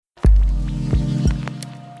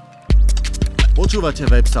Počúvate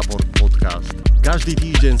WebSupport podcast. Každý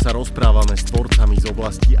týždeň sa rozprávame s tvorcami z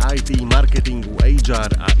oblasti IT, marketingu, HR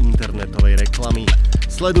a internetovej reklamy.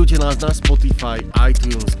 Sledujte nás na Spotify,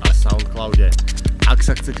 iTunes a Soundcloude. Ak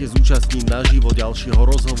sa chcete zúčastniť naživo ďalšieho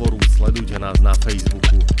rozhovoru, sledujte nás na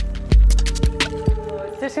Facebooku.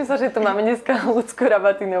 Teším sa, že tu máme dneska Ľudsku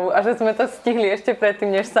Rabatinovú a že sme to stihli ešte predtým,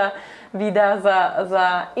 než sa vydá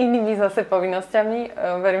za inými zase povinnosťami.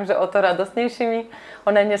 Verím, že o to radosnejšími.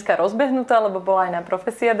 Ona je dneska rozbehnutá, lebo bola aj na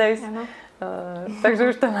Profesia Days.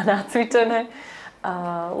 Takže už to má nacvičené.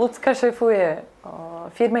 Ľudská šéfuje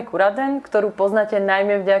firme Curaden, ktorú poznáte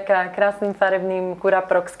najmä vďaka krásnym farebným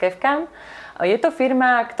Curaprox kefkám. Je to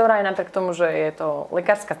firma, ktorá aj napriek tomu, že je to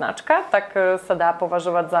lekárska značka, tak sa dá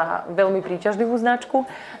považovať za veľmi príťažlivú značku.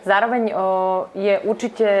 Zároveň je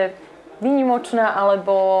určite výnimočná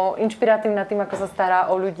alebo inšpiratívna tým, ako sa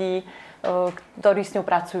stará o ľudí, ktorí s ňou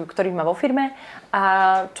pracujú, ktorých má vo firme a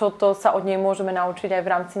čo to sa od nej môžeme naučiť aj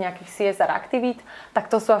v rámci nejakých CSR aktivít. Tak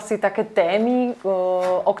to sú asi také témy,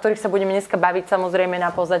 o ktorých sa budeme dneska baviť, samozrejme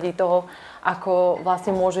na pozadí toho, ako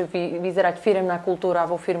vlastne môže vyzerať firemná kultúra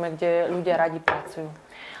vo firme, kde ľudia radi pracujú.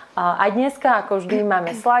 Aj dneska, ako vždy,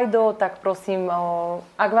 máme slajdo, tak prosím,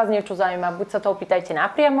 ak vás niečo zaujíma, buď sa to opýtajte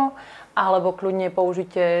napriamo, alebo kľudne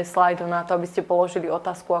použite slajdo na to, aby ste položili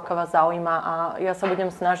otázku, aká vás zaujíma a ja sa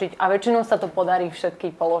budem snažiť a väčšinou sa to podarí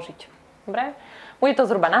všetky položiť. Dobre? Bude to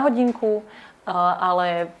zhruba na hodinku,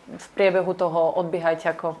 ale v priebehu toho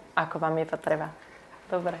odbiehajte, ako vám je to treba.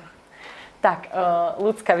 Dobre. Tak,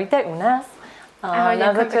 Ľudská, vítaj u nás. Ahoj,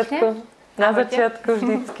 na začiatku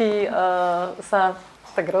vždycky sa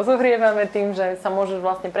tak rozohrievame tým, že sa môžeš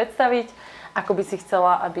vlastne predstaviť, ako by si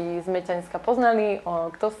chcela, aby sme ťa dneska poznali,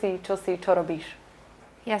 kto si, čo robíš.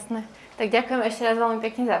 Jasné. Tak ďakujem ešte raz veľmi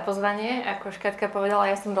pekne za pozvanie. Ako Škatka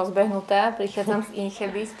povedala, ja som rozbehnutá. Prichádzam z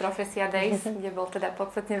Incheby, z Profesia Days, kde bol teda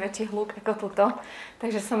podstatne väčší hluk ako tuto.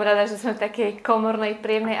 Takže som rada, že sme v takej komornej,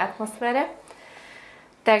 príjemnej atmosfére.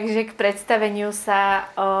 Takže k predstaveniu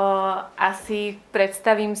sa asi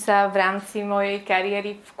predstavím sa v rámci mojej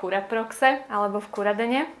kariéry v Curaproxe alebo v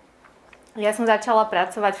Curadene. Ja som začala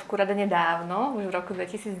pracovať v Curadene dávno, už v roku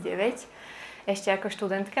 2009, ešte ako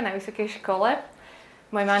študentka na vysokej škole.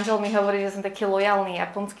 Môj manžel mi hovorí, že som taký lojálny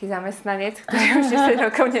japonský zamestnanec, ktorý už 10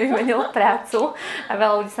 rokov nevymenil prácu. A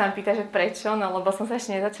veľa ľudí sa ma pýta, že prečo, no lebo som sa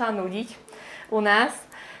ešte nezačala nudiť u nás.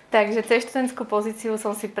 Takže cez študentskú pozíciu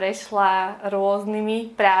som si prešla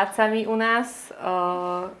rôznymi prácami u nás.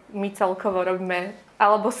 My celkovo robíme,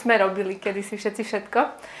 alebo sme robili kedysi všetci všetko.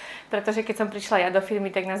 Pretože keď som prišla ja do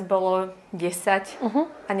firmy, tak nás bolo 10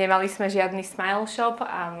 a nemali sme žiadny smile shop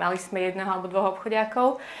a mali sme jedného alebo dvoch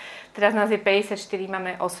obchodiakov. Teraz nás je 54,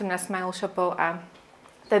 máme 18 smile shopov a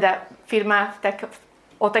teda firma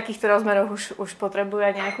o takýchto rozmeroch už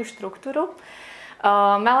potrebuje nejakú štruktúru.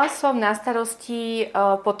 Mala som na starosti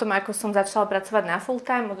potom, ako som začala pracovať na full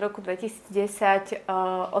time od roku 2010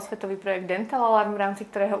 osvetový projekt Dental Alarm, v rámci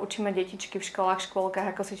ktorého učíme detičky v školách,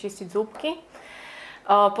 škôlkach, ako si čistiť zúbky.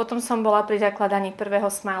 Potom som bola pri zakladaní prvého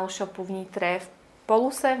smile shopu v Nitre v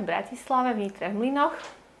Poluse, v Bratislave, v Nitre v Mlynoch.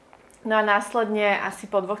 No a následne asi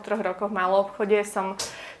po 2-3 rokoch v maloobchode som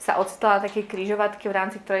sa ocitla na takej križovatke, v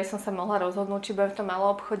rámci ktorej som sa mohla rozhodnúť, či budem v tom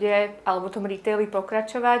maloobchode alebo v tom retaili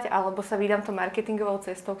pokračovať, alebo sa vydám tou marketingovou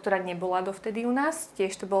cestou, ktorá nebola dovtedy u nás.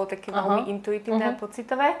 Tiež to bolo také veľmi intuitívne a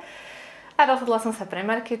pocitové. A rozhodla som sa pre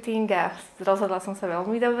marketing a rozhodla som sa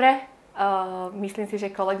veľmi dobre. Myslím si, že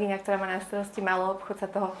kolegyňa, ktorá má na starosti maloobchod, sa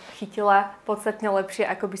toho chytila podstatne lepšie,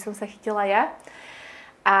 ako by som sa chytila ja.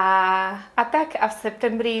 A v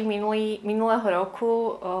septembri minulého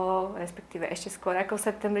roku, respektíve ešte skôr ako v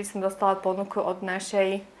septembri, som dostala ponuku od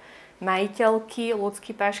našej majiteľky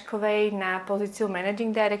Ľudsky Paškovej na pozíciu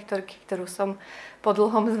managing directorky, ktorú som po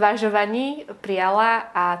dlhom zvažovaní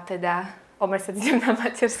prijala a teda o mesiac idem na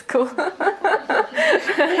matersku.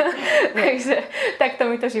 Takže takto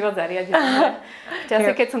mi to život zariadil. V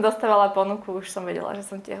čase, keď som dostávala ponuku, už som vedela, že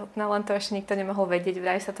som tehotná, len to ešte nikto nemohol vedieť,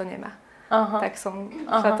 vraj sa to nemá. Tak som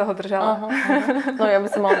sa toho držala. No ja by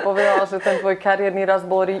som vám povedala, že ten tvoj kariérny rast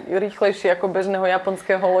bol rýchlejší ako bežného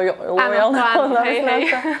japonského lojálneho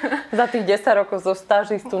zamestnanca. Za tých 10 rokov zo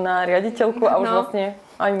stážistu na riaditeľku a už vlastne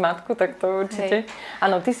aj matku, tak to určite.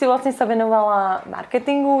 Áno, ty si vlastne sa venovala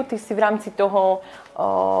marketingu, ty si v rámci toho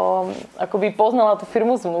akoby poznala tú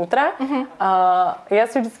firmu zvnútra. Ja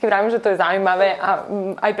si vždycky vravím, že to je zaujímavé a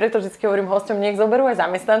aj preto vždycky hovorím hosťom, nech zoberú aj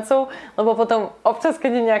zamestnancov, lebo potom občas,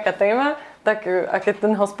 keď je nejaká téma, Tak a keď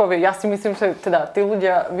ten host povie, ja si myslím, že teda tí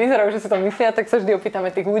ľudia vyzerajú, že si to myslia, tak sa vždy opýtame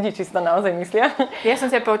tých ľudí, či si to naozaj myslia. Ja som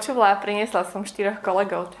ťa počula a priniesla som 4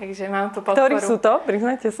 kolegov, takže mám tu podporu. Ktorí sú to?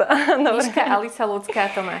 Priznajte sa. Miška, Alica, Ľudská a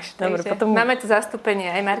Tomáš. Dobre, Takže potom... máme tu zastúpenie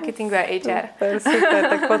aj marketingu a HR. To je super,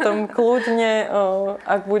 tak potom kľudne,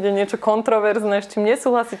 ak bude niečo kontroverzné, s čím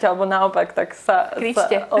nesúhlasíte, alebo naopak, tak sa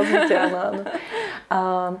ozvite. Áno.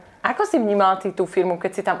 Ako si vnímala ty tú firmu, keď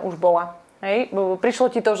si tam už bola? Hej? Prišlo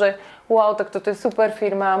ti to, že wow, tak toto je super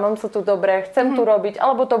firma, mám sa tu dobre, chcem tu robiť,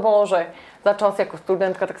 alebo to bolo, že začala si ako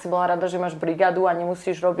študentka, tak si bola rada, že máš brigádu a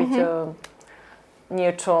nemusíš robiť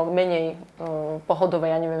niečo menej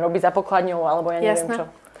pohodové, ja neviem, robiť za pokladňou, alebo ja neviem čo.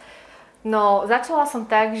 No, začala som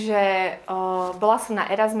tak, že bola som na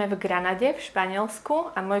Erasme v Granade v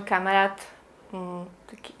Španielsku a môj kamarát,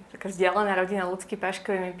 taká vzdialená rodina Ľudský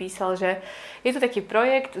Paškový mi písal, že je tu taký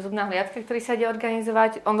projekt Zubná hliadka, ktorý sa ide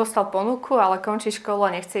organizovať. On dostal ponuku, ale končí školu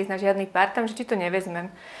a nechce ísť na žiadny part-time, že či to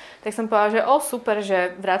nevezmem. Tak som povedala, že super,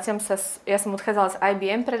 že vraciam sa, ja som odchádzala z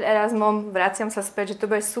IBM pred Erasmom, vraciam sa späť, že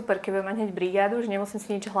to bude super, keď budem mať hneď brigádu, že nemusím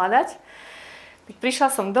si nič hľadať. Tak prišla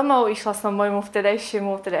som domov, išla som môjmu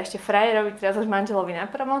vtedajšiemu, teda ešte frajerovi, teraz už manželovi na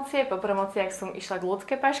promócie. Po promóciách som išla k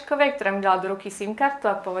Ľudke Paškovej, ktorá mi dala do ruky SIM kartu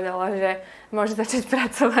a povedala, že môže začať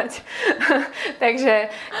pracovať. Takže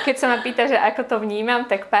keď sa ma pýta, že ako to vnímam,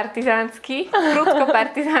 tak partizánsky,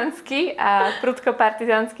 prudko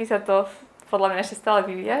partizánsky sa to podľa mňa ešte stále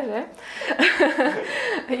vyvíja, že?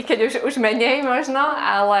 I keď už menej možno,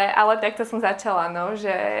 ale takto som začala, no,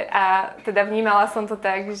 že a teda vnímala som to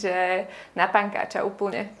tak, že na pankáča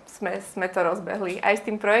úplne sme to rozbehli. Aj s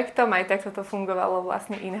tým projektom, aj takto to fungovalo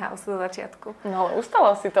vlastne in-house do začiatku. No ale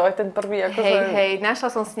ustala si to aj ten prvý akože... Hej,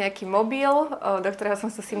 našla som si nejaký mobil, do ktorého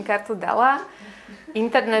som si SIM kartu dala.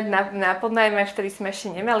 Internet na podnajme, vtedy sme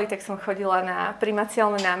ešte nemali, tak som chodila na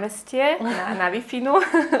Primaciálne námestie, na Wi-Fi-nu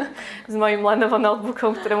s mojím Lenovo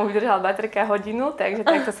notebookom, ktorému vydržala baterka hodinu, takže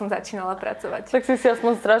takto som začínala pracovať. Tak si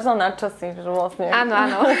aspoň strážila na časy, že vlastne...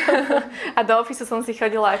 Áno. A do ofisu som si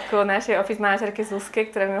chodila ako našej office manažerke Zuzke,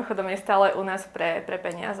 ktorá mimochodom je stále u nás pre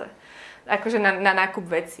peniaze. Akože na nákup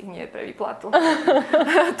vecí, nie pre výplatu.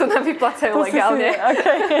 To nám vyplácajú legálne.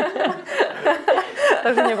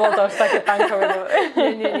 Takže nebolo to až také tankové.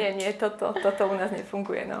 Nie, toto u nás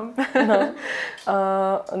nefunguje, no.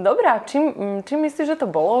 Dobrá, čím myslíš, že to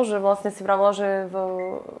bolo? Že vlastne si vravila, že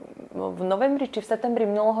v novembri či v septembri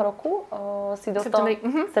minulého roku si dostala...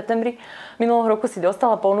 V septembri minulého roku si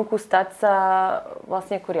dostala ponuku stať sa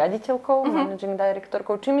vlastne ako riaditeľkou, managing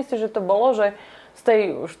directorkou. Čím myslíš, že to bolo, že z tej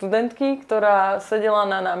študentky, ktorá sedela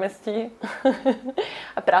na námestí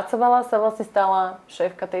a pracovala, sa vlastne stala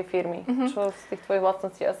šéfka tej firmy. Čo z tých tvojich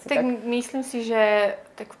vlastností asi tak? Myslím si, že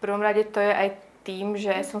tak v prvom rade to je aj tým,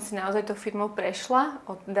 že som si naozaj tou firmou prešla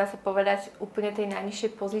od, dá sa povedať, úplne tej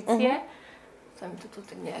najnižšej pozície. Sa mi to tu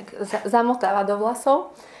tak nejak zamotáva do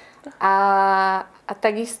vlasov. A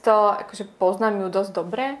takisto akože poznám ju dosť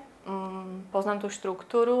dobre. Poznám tú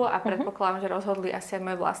štruktúru a predpokladám, že rozhodli asi aj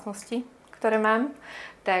moje vlastnosti, ktoré mám.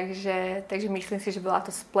 Takže myslím si, že bola to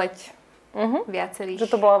spleť viacerých že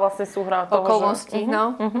to bola vlastne súhra toho, okolností.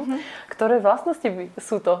 Ktoré vlastnosti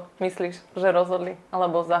sú to, myslíš, že rozhodli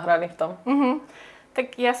alebo zahrali v tom?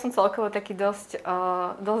 Tak ja som celkovo taký dosť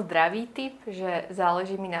zdravý typ, že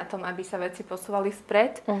záleží mi na tom, aby sa veci posúvali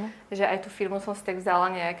vpred. Že aj tú firmu som si tak vzala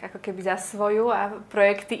nejak ako keby za svoju a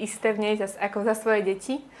projekty isté v nej ako za svoje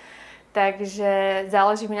deti. Takže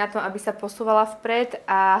záleží mi na tom, aby sa posúvala vpred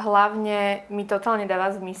a hlavne mi totálne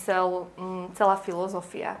dáva zmysel celá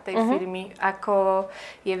filozofia tej firmy, ako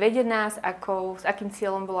je vedená, s akým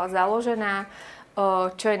cieľom bola založená,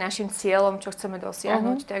 čo je našim cieľom, čo chceme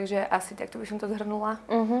dosiahnuť. Takže asi takto by som to zhrnula.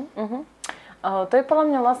 To je podľa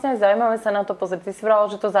mňa vlastne aj zaujímavé sa na to pozrieť. Ty si vrala,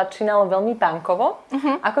 že to začínalo veľmi punkovo.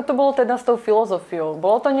 Ako to bolo teda s tou filozofiou?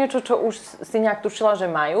 Bolo to niečo, čo už si nejak tušila, že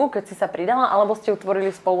majú, keď si sa pridala, alebo ste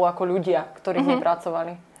utvorili spolu ako ľudia, ktorí v nej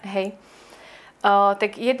pracovali? Hej.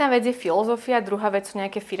 Tak jedna vec je filozofia, druhá vec sú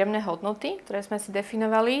nejaké firemné hodnoty, ktoré sme si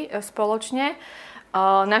definovali spoločne.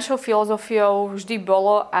 Našou filozofiou vždy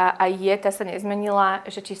bolo a je, tá sa nezmenila,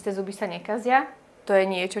 že čisté zuby sa nekazia. To je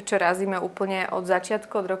niečo, čo razíme úplne od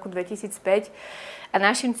začiatku, od roku 2005. A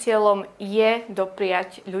našim cieľom je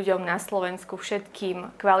dopriať ľuďom na Slovensku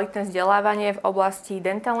všetkým kvalitné vzdelávanie v oblasti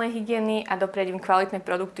dentálnej hygieny a dopriať im kvalitné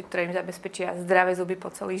produkty, ktoré im zabezpečia zdravé zuby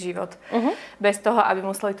po celý život. Bez toho, aby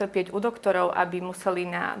museli trpieť u doktorov, aby museli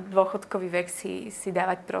na dôchodkový vek si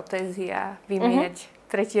dávať protézy a vymieňať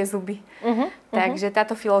tretie zuby. Takže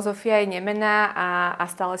táto filozofia je nemenná a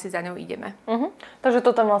stále si za ňou ideme. Takže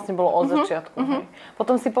to tam vlastne bolo od začiatku. Hej.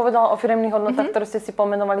 Potom si povedala o firemných hodnotách, ktoré ste si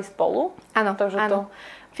pomenovali spolu. Áno, Takže áno.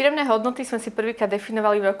 Firemné hodnoty sme si prvýkrát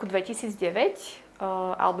definovali v roku 2009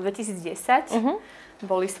 alebo 2010.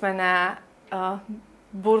 Boli sme na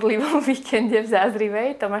burlivom víkende v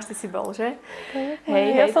Zázrivej. Tomáš, ty si bol, že?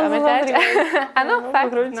 Ja som pamätáš? Áno,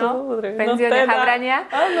 fakt, penzióne Havrania.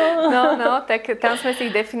 No, tak tam sme si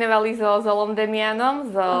ich definovali so Zolom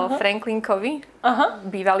Demianom, so Franklin Covey,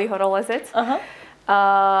 bývalý horolezec.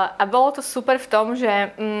 A bolo to super v tom,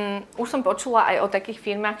 že už som počula aj o takých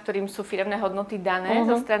firmách, ktorým sú firemné hodnoty dané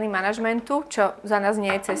zo strany manažmentu, čo za nás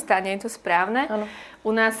nie je cesta, nie je to správne. U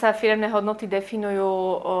nás sa firemné hodnoty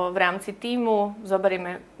definujú v rámci tímu,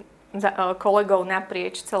 zoberieme kolegov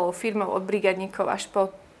naprieč celou firmou, od brigadníkov až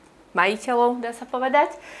po majiteľov, dá sa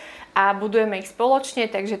povedať. A budujeme ich spoločne,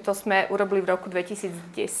 takže to sme urobili v roku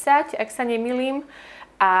 2010, ak sa nemýlim.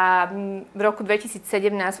 A v roku 2017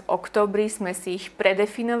 v októbri sme si ich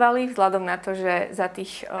predefinovali vzhľadom na to, že za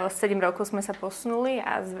tých 7 rokov sme sa posunuli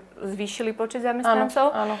a zvýšili počet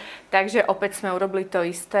zamestnancov. Áno. Takže opäť sme urobili to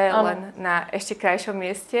isté, len na ešte krajšom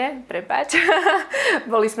mieste. Prepáč.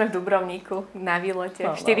 Boli sme v Dubrovníku na výlete,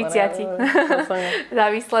 40 za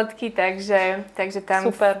výsledky, takže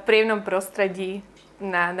tam super. V príjemnom prostredí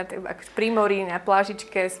v prímorí, na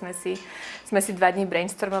plážičke sme si 2 dní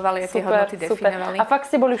brainstormovali a tie hodnoty definovali. A fakt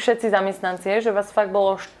ste boli všetci zamestnanci, že vás fakt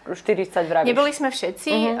bolo 40 vravíš? Neboli sme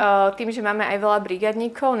všetci. Tým, že máme aj veľa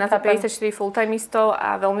brigadníkov, na 54 full-timeistov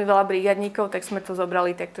a veľmi veľa brigadníkov, tak sme to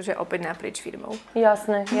zobrali takto, že opäť naprieč firmou.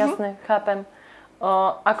 Jasné, chápem.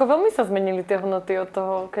 Ako veľmi sa zmenili tie hodnoty od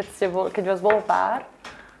toho, keď vás bolo pár?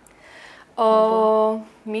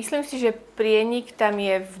 Myslím si, že prienik tam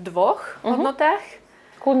je v 2 hodnotách.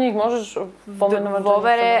 Kľudne ich môžeš pomenovať. V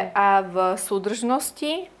dôvere a v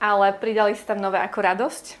súdržnosti, ale pridali sa tam nové ako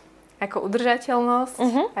radosť, ako udržateľnosť,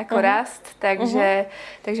 ako rast, takže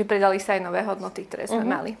pridali sa aj nové hodnoty, ktoré sme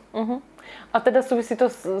mali. A teda súvisí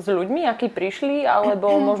to s ľuďmi, akí prišli,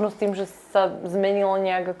 alebo možno s tým, že sa zmenilo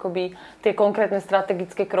nejak akoby tie konkrétne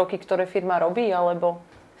strategické kroky, ktoré firma robí, alebo...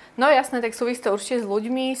 No jasné, tak súvisí to určite s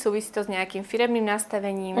ľuďmi, súvisí to s nejakým firemným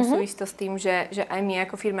nastavením, súvisí to s tým, že aj my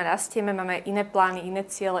ako firma rastieme, máme iné plány, iné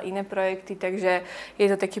ciele, iné projekty, takže je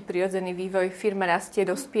to taký prirodzený vývoj, firma rastie,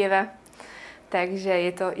 dospieva, takže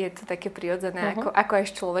je to také prirodzené, ako aj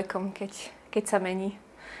s človekom, keď sa mení.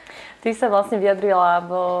 Ty sa vlastne vyjadrila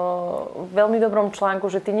v veľmi dobrom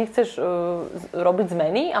článku, že ty nechceš robiť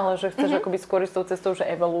zmeny, ale že chceš akoby skôr ísť tou cestou, že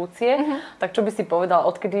evolúcie. Tak čo by si povedala,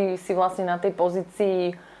 odkedy si vlastne na tej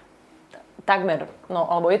pozícii takmer,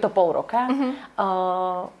 alebo je to pol roka,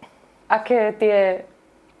 aké tie,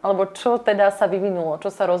 alebo čo teda sa vyvinulo, čo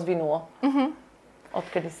sa rozvinulo,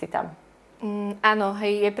 odkedy si tam? Áno,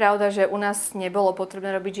 hej, je pravda, že u nás nebolo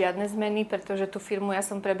potrebné robiť žiadne zmeny, pretože tú firmu ja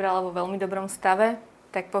som prebrala vo veľmi dobrom stave,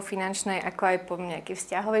 tak po finančnej, ako aj po nejakej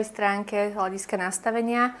vzťahovej stránke, hľadiska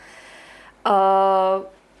nastavenia.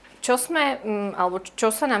 Čo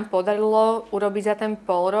sa nám podarilo urobiť za ten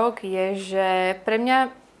pol rok, je, že pre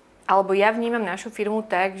mňa, alebo ja vnímam našu firmu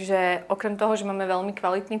tak, že okrem toho, že máme veľmi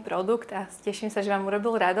kvalitný produkt a teším sa, že vám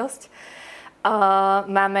urobil radosť,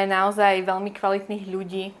 máme naozaj veľmi kvalitných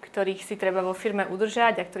ľudí, ktorých si treba vo firme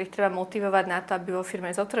udržať a ktorých treba motivovať na to, aby vo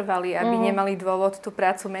firme zotrvali, aby nemali dôvod tú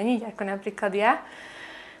prácu meniť, ako napríklad ja.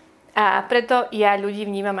 A preto ja ľudí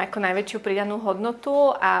vnímam ako najväčšiu pridanú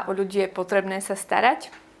hodnotu a o ľudí je potrebné sa starať.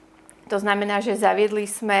 To znamená, že zaviedli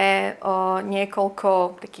sme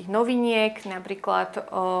niekoľko takých noviniek, napríklad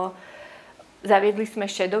zaviedli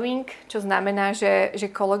sme shadowing, čo znamená, že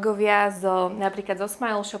kolegovia napríklad zo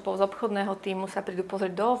Smile Shopov, z obchodného tímu sa prídu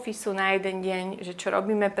pozrieť do ofisu na jeden deň, že čo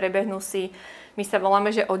robíme, prebehnú si. My sa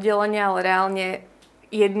voláme, že oddelenie, ale reálne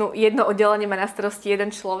jedno oddelenie má na starosti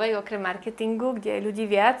jeden človek, okrem marketingu, kde je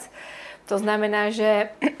ľudí viac. To znamená,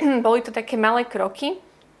 že boli to také malé kroky,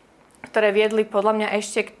 ktoré viedli podľa mňa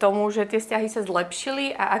ešte k tomu, že tie vzťahy sa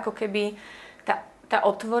zlepšili a ako keby tá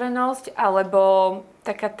otvorenosť alebo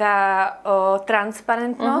taká tá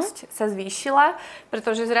transparentnosť sa zvýšila,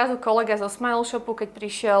 pretože zrazu kolega zo Smile Shopu, keď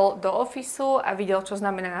prišiel do ofisu a videl, čo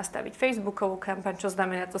znamená nastaviť Facebookovú kampaň, čo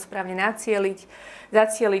znamená to správne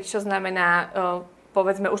zacieliť, čo znamená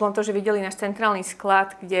povedzme už len to, že videli náš centrálny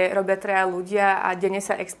sklad, kde robia 3 ľudia a denne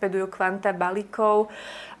sa expedujú kvanta balíkov,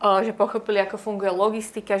 že pochopili, ako funguje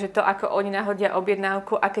logistika, že to, ako oni nahodia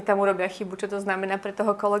objednávku, aké tam urobia chybu, čo to znamená pre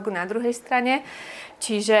toho kolegu na druhej strane.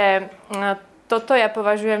 Čiže toto ja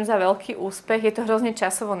považujem za veľký úspech. Je to hrozne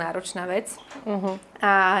časovo náročná vec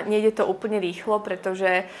a nejde to úplne rýchlo,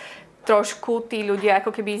 pretože trošku tí ľudia ako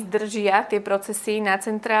keby zdržia tie procesy na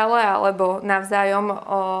centrále, alebo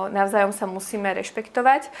navzájom sa musíme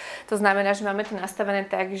rešpektovať. To znamená, že máme to nastavené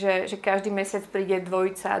tak, že každý mesiac príde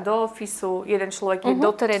dvojica do ofisu, jeden človek je do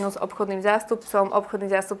terénu s obchodným zástupcom, obchodný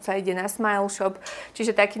zástupca ide na Smile Shop,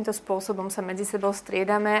 čiže takýmto spôsobom sa medzi sebou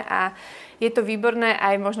striedame a je to výborné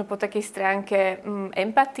aj možno po takej stránke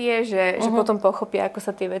empatie, že potom pochopia, ako sa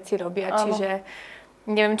tie veci robia. Čiže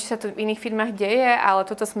neviem, či sa to v iných firmách deje, ale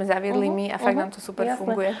toto sme zaviedli my a fakt nám to super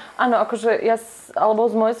funguje. Áno, akože alebo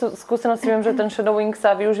z mojej skúsenosti viem, že ten shadowing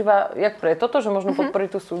sa využíva jak pre toto, že možno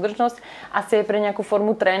podporiť tú súdržnosť, asi aj pre nejakú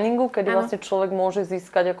formu tréningu, kedy vlastne človek môže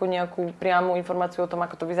získať ako nejakú priamu informáciu o tom,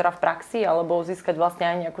 ako to vyzerá v praxi, alebo získať vlastne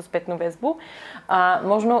aj nejakú spätnú väzbu. A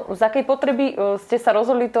možno z akej potreby ste sa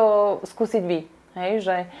rozhodli to skúsiť vy? Hej,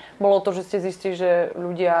 že bolo to, že ste zistili, že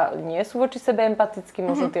ľudia nie sú voči sebe empatickí,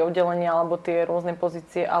 možno tie oddelenia alebo tie rôzne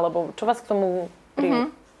pozície, alebo čo vás k tomu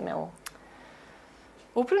primelo?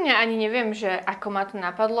 Úplne ani neviem, že ako ma to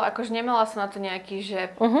napadlo, akože nemala som na to nejaký,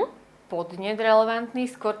 že podnet relevantný,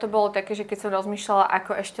 skôr to bolo také, že keď som rozmýšľala,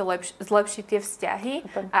 ako ešte zlepšiť tie vzťahy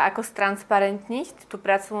a ako stransparentniť tú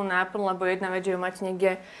pracovnú náplň, lebo jedna vec, že ju máte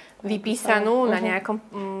niekde vypísanú na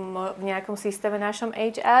nejakom systéme našom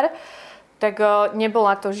HR, tak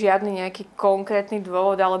nebola to žiadny nejaký konkrétny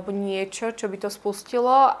dôvod alebo niečo, čo by to spustilo,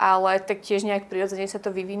 ale tak tiež nejak prirodzene sa to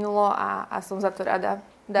vyvinulo a som za to rada.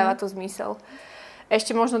 Dáva to zmysel.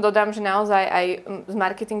 Ešte možno dodám, že naozaj aj z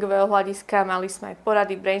marketingového hľadiska mali sme aj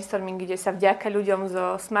porady, brainstorming, kde sa vďaka ľuďom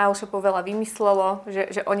zo Smile Shopu veľa vymyslelo,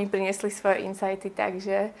 že oni priniesli svoje insighty,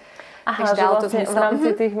 takže dalo to zmysel. V rámci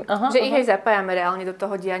tých, že ich aj zapájame reálne do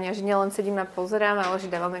toho diania, že nielen sedím a pozerám, ale že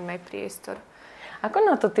dávame im aj priestor. Ako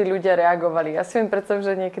na to tí ľudia reagovali? Ja si viem predstaviť,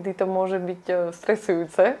 že niekedy to môže byť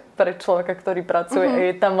stresujúce pre človeka, ktorý pracuje a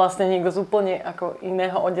je tam vlastne niekto z úplne ako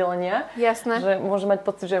iného oddelenia. Jasné. Že môže mať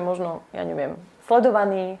pocit, že je možno, ja neviem,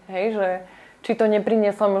 sledovaný, hej, že či to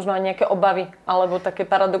neprinieslo možno aj nejaké obavy, alebo také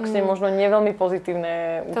paradoxne možno neveľmi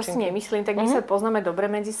pozitívne účinky. To si nemyslím, tak my sa poznáme dobre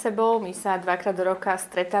medzi sebou, my sa 2-krát do roka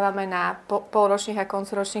stretávame na polročných a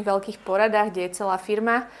koncoročných veľkých poradách, kde je celá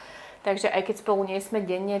firma. Takže aj keď spolu nie sme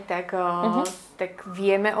denne, tak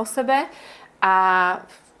vieme o sebe a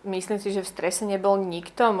myslím si, že v strese nebol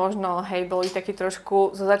nikto. Možno, boli takí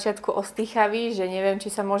trošku zo začiatku ostýchaví, že neviem, či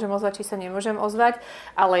sa môžem ozvať, či sa nemôžem ozvať,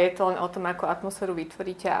 ale je to len o tom, ako atmosféru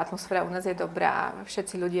vytvoríte a atmosféra u nás je dobrá a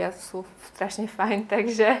všetci ľudia sú strašne fajn,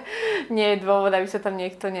 takže nie je dôvod, aby sa tam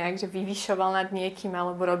niekto nejak že vyvyšoval nad niekým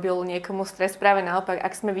alebo robil niekomu stres. Práve naopak,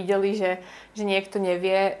 ak sme videli, že niekto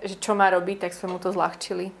nevie, že čo má robiť, tak sme mu to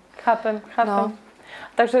zľahčili. Chápem. No.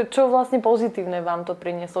 Takže čo vlastne pozitívne vám to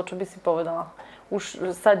prinieslo? Čo by si povedala?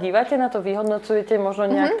 Už sa dívate na to? Vyhodnocujete možno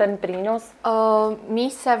nejak ten prínos? My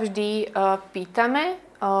sa vždy pýtame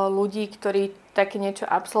ľudí, ktorí také niečo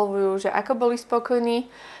absolvujú, že ako boli spokojní.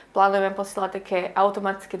 Plánujeme posielať také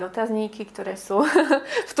automatické dotazníky, ktoré sú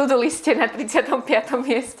v to-do liste na 35.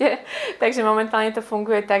 mieste. Takže momentálne to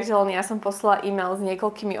funguje tak, že len ja som poslala e-mail s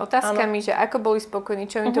niekoľkými otázkami, že ako boli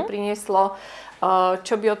spokojní, čo mi to prinieslo,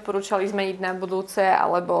 čo by odporúčali zmeniť na budúce,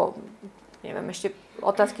 alebo neviem, ešte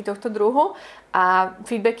otázky tohto druhu. A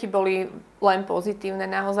feedbacky boli len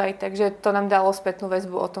pozitívne naozaj, takže to nám dalo spätnú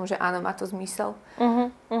väzbu o tom, že áno, má to zmysel.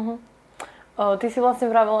 Ty si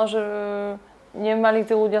vlastne vravela, že nemali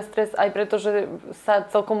tí ľudia stres aj preto, že sa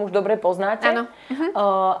celkom už dobre poznáte. Áno.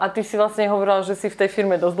 A ty si vlastne hovorila, že si v tej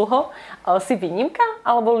firme dosť dlho. Si výnimka?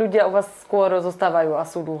 Alebo ľudia u vás skôr zostávajú a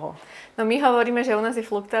sú dlho? No my hovoríme, že u nás je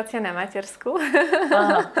fluktuácia na matersku.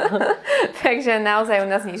 Takže naozaj u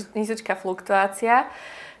nás nízučká fluktuácia.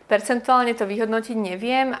 Percentuálne to vyhodnotiť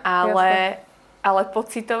neviem, ale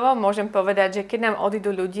pocitovo môžem povedať, že keď nám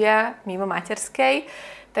odídu ľudia mimo materskej,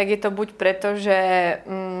 tak je to buď preto, že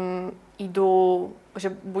idú,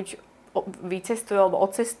 že buď vycestujú alebo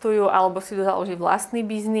odcestujú, alebo si založí vlastný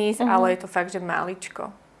biznis, ale je to fakt, že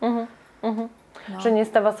maličko. No. Že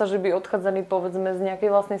nestáva sa, že by odchádzali povedzme z nejakej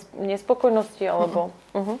vlastnej nespokojnosti, alebo...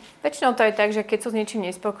 Väčšinou to je tak, že keď sú s niečím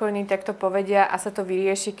nespokojní, tak to povedia a sa to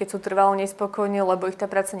vyrieši. Keď sú trvalo nespokojní, lebo ich tá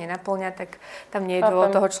práca nenaplňa, tak tam nie je dôvod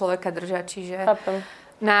toho človeka držať. Čiže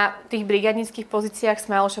na tých brigádnických pozíciách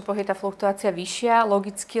Smile Shopoch je tá fluktuácia vyššia,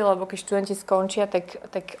 logicky, lebo keď študenti skončia,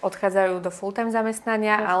 tak odchádzajú do full-time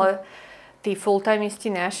zamestnania, ale tí full-timeisti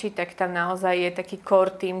naši, tak tam naozaj je taký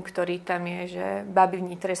core team, ktorý tam je, že baby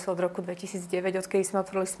v Nitre sú od roku 2009, odkedy sme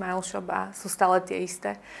otvorili Smile Shop a sú stále tie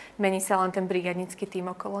isté. Mení sa len ten brigádnický tým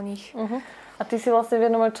okolo nich. A ty si vlastne v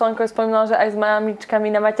jednom článku spomínala, že aj s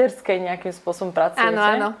mamičkami na materskej nejakým spôsobom pracujete.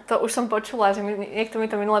 Áno, to už som počula, že niekto mi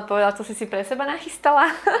to minule povedal, čo si pre seba nachystala.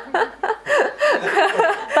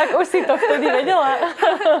 Tak už si to vtedy vedela.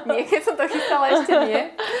 Nie, keď som to chystala, ešte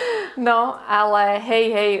nie. No, ale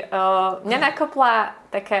hej, mňa nakopla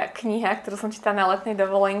taká kniha, ktorú som čítala na letnej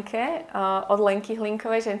dovolenke od Lenky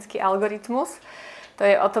Hlinkovej, Ženský algoritmus. To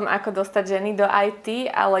je o tom, ako dostať ženy do IT,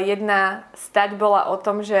 ale jedna stať bola o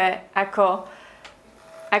tom, že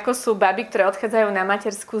ako sú baby, ktoré odchádzajú na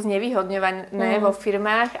matersku znevýhodňované vo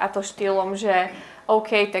firmách, a to štýlom, že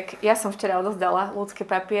OK, tak ja som včera odozdala ľudský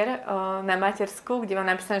papier na matersku, kde mám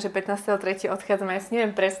napísané, že 15.3. odchádzam. Ja si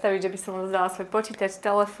neviem predstaviť, že by som odozdala svoj počítač,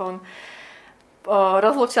 telefón,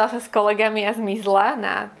 rozlúčila sa s kolegami a zmizla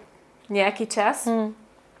na nejaký čas.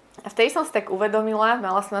 A vtedy som si tak uvedomila,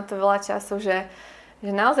 mala som na to veľa času, že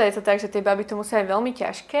naozaj je to tak, že tie baby to musia aj veľmi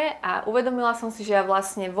ťažké, a uvedomila som si, že ja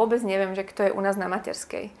vlastne vôbec neviem, že kto je u nás na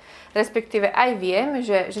materskej. Respektíve aj viem,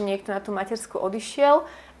 že niekto na tú matersku odišiel,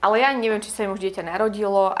 ale ja neviem, či sa im už dieťa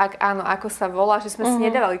narodilo, ak áno, ako sa volá, že sme si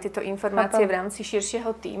nedávali tieto informácie v rámci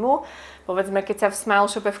širšieho tímu. Povedzme, keď sa v Smile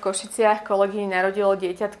Shope v Košiciach kolegyni narodilo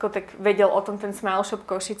dieťatko, tak vedel o tom ten Smile Shop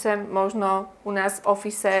Košice, možno u nás v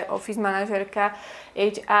office manažérka,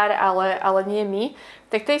 HR, ale nie my.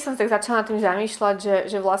 Tak tej som tak začala nad tým zamýšľať,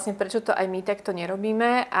 že vlastne prečo to aj my takto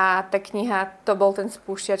nerobíme, a tá kniha, to bol ten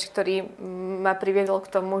spúšťač, ktorý ma priviedol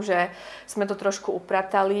k tomu, že sme to trošku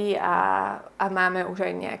upratali a máme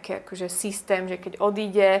už aj nejaký akože systém, že keď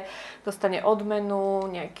odíde, dostane odmenu,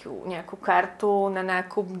 nejakú kartu na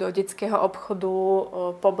nákup do detského obchodu,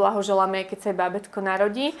 poblahoželáme, keď sa jej bábätko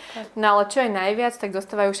narodí. No ale čo je najviac, tak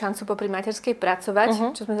dostávajú šancu popri materskej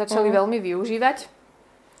pracovať, čo sme začali veľmi využívať.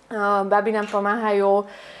 Baby nám pomáhajú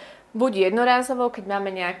buď jednorázovo, keď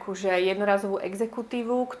máme nejakú jednorazovú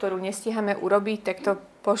exekutívu, ktorú nestíhame urobiť, tak to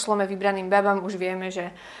pošleme vybraným babám. Už vieme,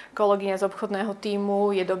 že kolegyňa z obchodného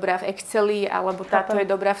tímu je dobrá v Exceli, alebo táto je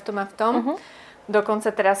dobrá v tom a v tom. Dokonca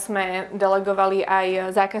teraz sme delegovali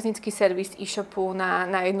aj zákaznícky servis e-shopu na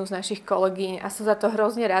jednu z našich kolegyň, a sú za to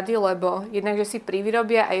hrozne rady, lebo jednak, že si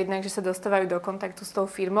privyrobia, a jednak, že sa dostávajú do kontaktu s tou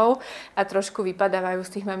firmou a trošku vypadávajú z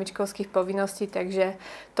tých mamičkovských povinností, takže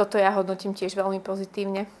toto ja hodnotím tiež veľmi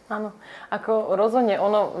pozitívne. Áno, ako rozhodne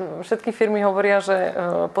všetky firmy hovoria, že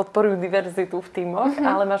podporujú diverzitu v tímoch,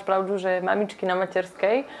 ale máš pravdu, že mamičky na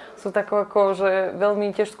materskej sú takou že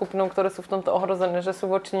veľmi tiež skupinou, ktoré sú v tomto ohrozené, že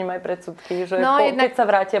sú voči nim aj predsudky, že keď sa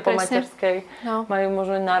vrátia po materskej, majú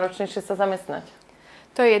možno náročnejšie sa zamestnať.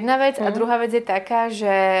 To je jedna vec. A druhá vec je taká,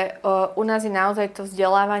 že u nás je naozaj to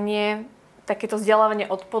vzdelávanie, takéto vzdelávanie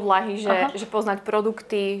od podlahy, že poznať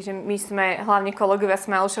produkty, že my sme hlavne kolegovia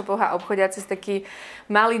Smile Shopov a obchodiaci takí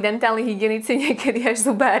malí dentálni hygienici, niekedy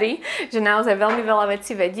až zubári, že naozaj veľmi veľa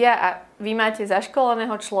vecí vedia, a vy máte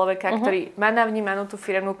zaškoleného človeka, ktorý má navnímanú tú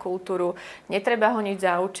firemnú kultúru, netreba ho nič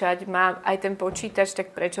zaučať, má aj ten počítač,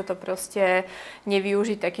 tak prečo to proste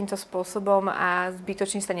nevyužiť takýmto spôsobom a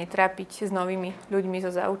zbytočne sa netrápiť s novými ľuďmi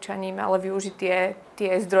so zaučaním, ale využiť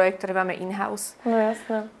tie zdroje, ktoré máme in-house. No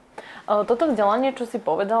jasné. Toto vzdelanie, čo si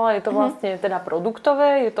povedala, je to vlastne teda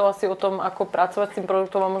produktové, je to asi o tom, ako pracovať s tým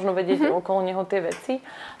produktom a možno vedieť okolo neho tie veci.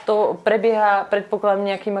 To prebieha, predpokladám,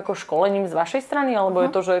 nejakým ako školením z vašej strany, alebo je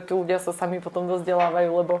to, že tí ľudia sa sami potom dozdelávajú,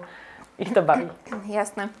 lebo ich to baví?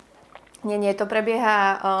 Jasné. Nie, to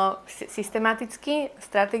prebieha systematicky,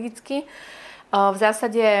 strategicky. V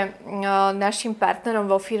zásade našim partnerom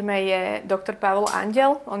vo firme je doktor Pavol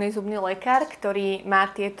Andel. On je zubný lekár, ktorý má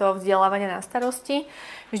tieto vzdelávania na starosti.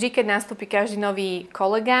 Vždy, keď nastúpi každý nový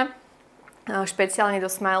kolega, špeciálne do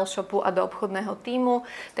Smile Shopu a do obchodného tímu,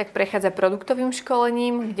 tak prechádza produktovým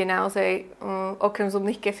školením, kde naozaj okrem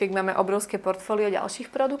zubných kefiek máme obrovské portfólio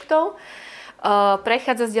ďalších produktov.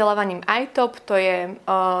 Prechádza vzdelávaním iTop, to je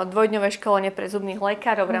dvojdňové školenie pre zubných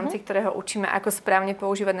lekárov, v rámci ktorého učíme, ako správne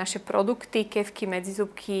používať naše produkty, kefky,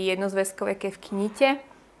 medzizubky, jednozväzkové kefky, nite.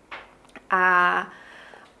 A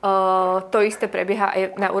to isté prebieha aj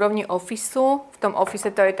na úrovni Officeu. V tom Office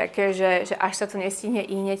to je také, že až sa to nestihne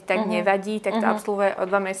ihneď, tak nevadí, tak to absolvuje o 2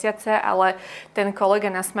 mesiace, ale ten kolega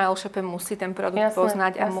na Smile Shope musí ten produkt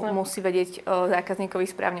poznať a musí vedieť zákazníkovi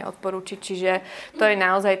správne odporúčiť. Čiže to je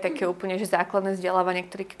naozaj také úplne že základné vzdelávanie,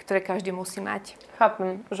 ktoré každý musí mať.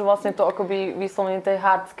 Chápem, že vlastne to akoby vyslovene tej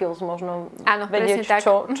hard skills možno vedieť, tak.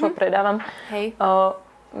 čo predávam. Hej.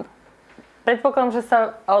 Predpokladám, že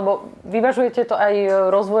alebo vyvažujete to aj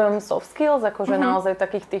rozvojom soft skills, akože naozaj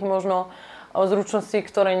takých tých možno zručností,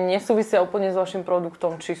 ktoré nesúvisia úplne s vašim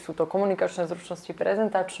produktom, či sú to komunikačné zručnosti,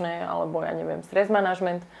 prezentačné, alebo ja neviem, stress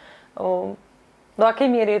management. Do akej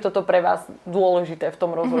miery je toto pre vás dôležité v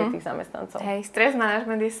tom rozvoji tých zamestnancov? Hej, stres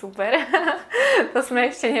management je super. To sme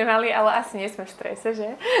ešte nemali, ale asi nie sme v strese, že?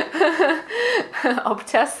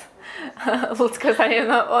 Občas.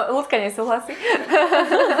 Ľudka nesúhlasí.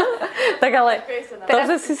 Tak ale to,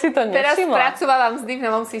 že si to Teraz nevšimla. spracovávam mzdy v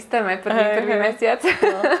novom systéme prvý mesiac.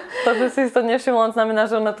 No, to, že si to nevšimla, znamená,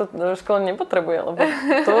 že ona to škola nepotrebuje, lebo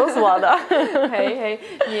to zvláda. Hej.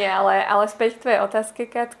 Nie, ale späť k tvojej otázke,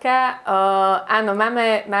 Katka. Áno,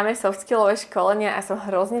 máme soft skillové školenia a som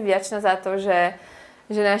hrozne vďačná za to, že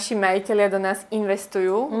naši majitelia do nás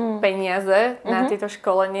investujú peniaze na tieto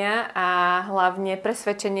školenia a hlavne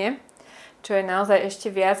presvedčenie, čo je naozaj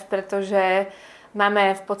ešte viac, pretože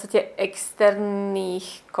máme v podstate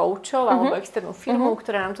externých koučov alebo externú firmu,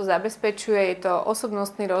 ktorá nám to zabezpečuje. Je to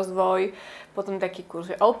osobnostný rozvoj, potom taký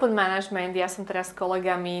kurz, že open management. Ja som teraz s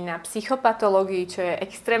kolegami na psychopatológii, čo je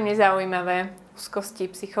extrémne zaujímavé,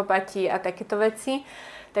 úzkosti, psychopati a takéto veci.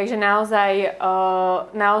 Takže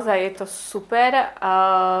naozaj je to super.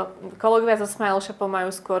 Kolegovia zo Smile Shopu majú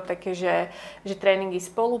skôr také, že tréningy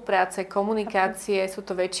spolupráce, komunikácie, sú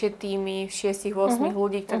to väčšie týmy, 6-8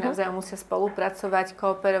 ľudí, ktorí navzájom musia spolupracovať,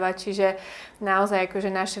 kooperovať, čiže naozaj akože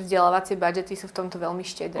naše vzdelávacie budžety sú v tomto veľmi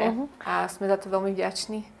štedré a sme za to veľmi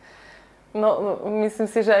vďační. No, myslím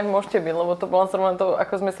si, že aj môžete byť, lebo to bolo zrovna to,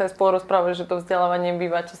 ako sme sa aj spolu rozprávali, že to vzdelávanie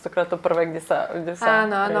býva častokrát to prvé, kde sa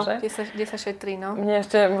áno, kde sa šetrí, no. Mne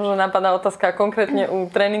ešte možno napadá otázka, konkrétne u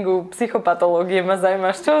tréningu psychopatológie ma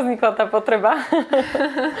zaujíma, z čoho vznikla tá potreba?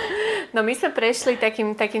 No my sme prešli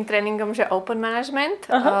takým tréningom, že open management,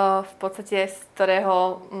 v podstate z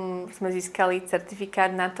ktorého sme získali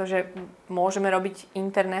certifikát na to, že môžeme robiť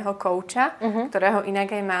interného kouča, ktorého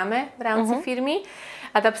inak aj máme v rámci firmy.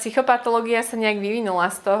 A tá psychopatológia sa nejak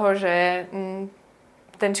vyvinula z toho, že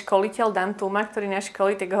ten školiteľ Dan Tuma, ktorý nás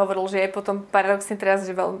školí, tak hovoril, že je potom paradoxne teraz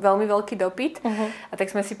že veľmi veľký dopyt. A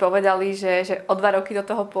tak sme si povedali, že o 2 roky do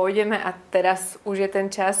toho pôjdeme a teraz už je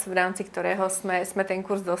ten čas, v rámci ktorého sme ten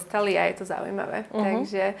kurz dostali a je to zaujímavé.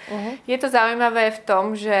 Takže je to zaujímavé v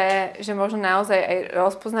tom, že možno naozaj aj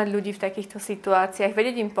rozpoznať ľudí v takýchto situáciách,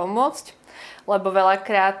 vedieť im pomôcť, lebo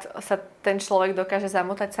veľakrát sa ten človek dokáže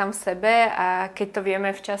zamotať sám v sebe a keď to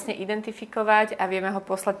vieme včasne identifikovať a vieme ho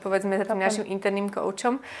poslať povedzme za tým našim interným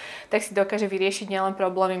koučom, tak si dokáže vyriešiť nielen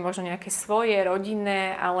problémy možno nejaké svoje,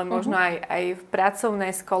 rodinné, ale možno aj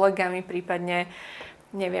pracovné s kolegami, prípadne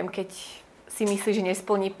neviem, keď si myslí, že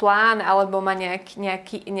nesplní plán alebo má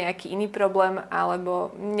nejaký iný problém,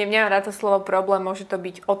 alebo nemám rád to slovo problém, môže to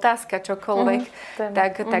byť otázka, čokoľvek,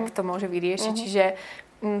 tak to môže vyriešiť. Čiže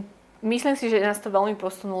myslím si, že nás to veľmi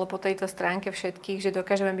posunulo po tejto stránke všetkých, že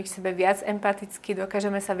dokážeme byť k sebe viac empatickí,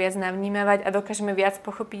 dokážeme sa viac navnímavať a dokážeme viac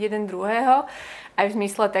pochopiť jeden druhého. Aj v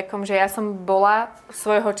zmysle takom, že ja som bola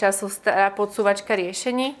svojho času stará podsúvačka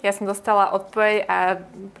riešení. Ja som dostala odpoveď a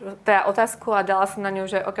teda otázku a dala som na ňu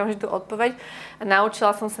že okamžitú odpoveď. A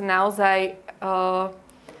naučila som sa naozaj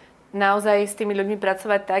s tými ľuďmi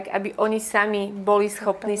pracovať tak, aby oni sami boli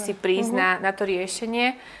schopní si prísť na to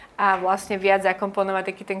riešenie a vlastne viac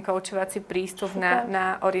zakomponovať taký ten koučovací prístup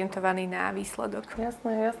na orientovaný na výsledok.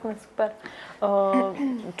 Jasné, super.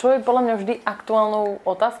 Čo je podľa mňa vždy aktuálnou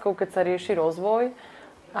otázkou, keď sa rieši rozvoj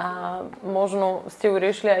a možno ste ju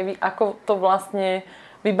riešili aj vy, ako to vlastne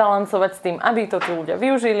vybalancovať s tým, aby to tí ľudia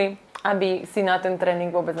využili, aby si na ten tréning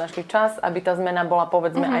vôbec našli čas, aby tá zmena bola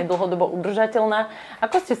povedzme aj dlhodobo udržateľná.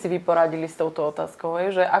 Ako ste si vyporadili s touto otázkou?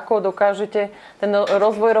 Že ako dokážete ten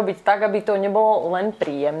rozvoj robiť tak, aby to nebolo len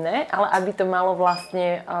príjemné, ale aby to malo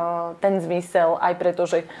vlastne ten zmysel aj preto,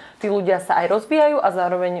 že tí ľudia sa aj rozvíjajú a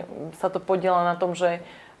zároveň sa to podieľa na tom, že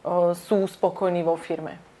sú spokojní vo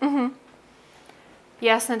firme.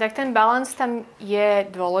 Jasné, tak ten balans tam je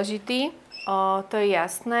dôležitý. To je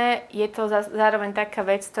jasné. Je to zároveň taká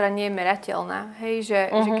vec, ktorá nie je merateľná. Hej, že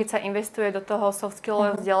keď sa investuje do toho soft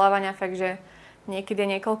skillového vzdelávania, fakt, že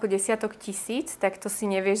niekedy niekoľko desiatok tisíc, tak to si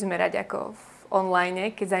nevieš zmerať ako v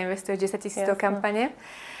online, keď zainvestuješ 10 000 do kampane.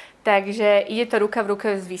 Takže ide to ruka v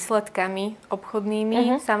ruke s výsledkami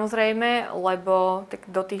obchodnými, samozrejme, lebo tak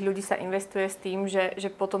do tých ľudí sa investuje s tým, že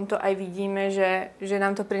potom to aj vidíme, že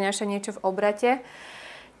nám to prináša niečo v obrate.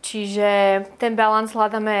 Čiže ten balans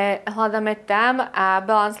hľadáme tam a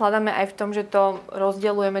balans hľadáme aj v tom, že to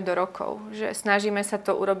rozdeľujeme do rokov. Že snažíme sa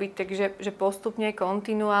to urobiť tak, že postupne,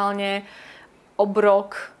 kontinuálne,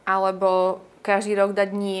 obrok alebo každý rok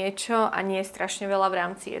dať niečo a nie strašne veľa v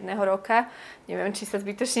rámci jedného roka. Neviem, či sa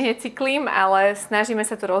zbytočne necyklím, ale snažíme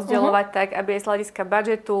sa to rozdeľovať tak, aby aj z hľadiska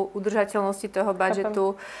budžetu, udržateľnosti toho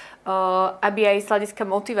budžetu, aby aj z hľadiska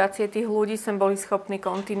motivácie tých ľudí sme boli schopní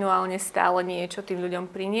kontinuálne stále niečo tým ľuďom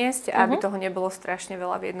priniesť a aby toho nebolo strašne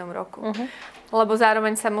veľa v jednom roku. Lebo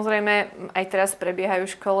zároveň samozrejme aj teraz prebiehajú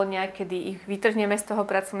školenia, kedy ich vytrhneme z toho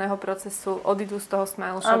pracovného procesu, odídu z toho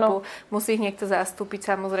Smile Shopu, musí ich niekto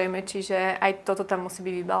zastúpiť samozrejme, čiže aj aj toto tam musí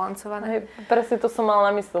byť vybalancované. Hej, presne to som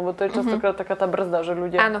mala na mysli, lebo to je častokrát taká tá brzda, že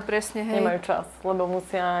ľudia Áno, presne, hej. nemajú čas, lebo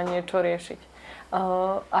musia niečo riešiť.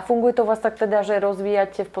 A funguje to u vás tak teda, že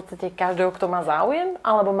rozvíjate v podstate každého, kto má záujem?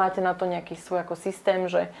 Alebo máte na to nejaký svoj ako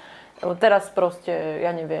systém, že teraz proste,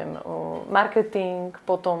 ja neviem, marketing,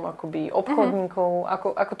 potom akoby obchodníkov,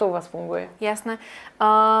 ako to u vás funguje? Jasné.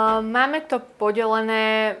 Máme to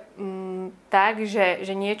podelené tak,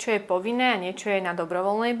 že niečo je povinné a niečo je na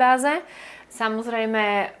dobrovoľnej báze.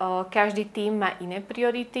 Samozrejme, každý tím má iné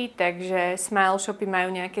priority, takže Smile Shopy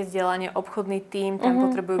majú nejaké vzdelanie, obchodný tím, tam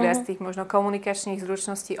potrebujú viac tých možno komunikačných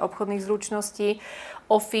zručností, obchodných zručností.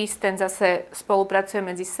 Office, ten zase spolupracuje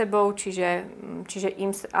medzi sebou, čiže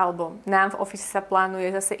im alebo nám v Office sa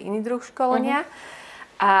plánuje zase iný druh školenia.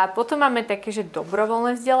 A potom máme také, že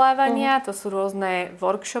dobrovoľné vzdelávania, to sú rôzne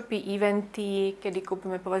workshopy, eventy, kedy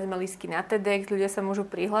kúpime povedzme lístky na TEDx, ľudia sa môžu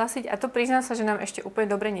prihlásiť a to priznám sa, že nám ešte úplne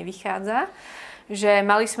dobre nevychádza, že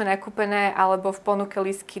mali sme nakúpené alebo v ponuke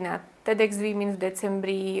lístky na TEDx výmin v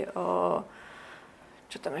decembri,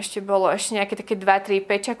 čo tam ešte bolo, ešte nejaké také 2-3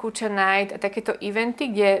 Pečakúča Night a takéto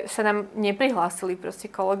eventy, kde sa nám neprihlásili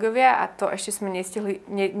proste kolegovia a to ešte sme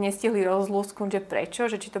nestihli rozlúsknuť, že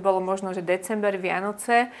prečo, že či to bolo možno, že december,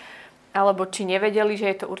 Vianoce, alebo či nevedeli,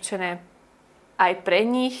 že je to určené aj pre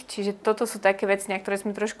nich. Čiže toto sú také veci, na ktoré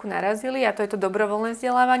sme trošku narazili a to je to dobrovoľné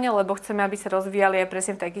vzdelávanie, lebo chceme, aby sa rozvíjali aj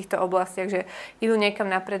presne v takýchto oblastiach, že idú niekam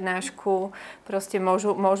na prednášku, proste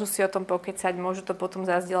môžu si o tom pokecať, môžu to potom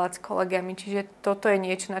zazdieľať s kolegami. Čiže toto je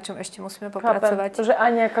niečo, na čom ešte musíme popracovať. Chápem, že aj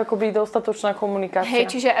nejaká akoby dostatočná komunikácia.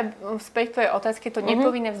 Hej, čiže späť tvojej otázky, to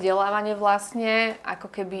nepovinné vzdelávanie vlastne, ako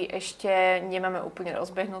keby ešte nemáme úplne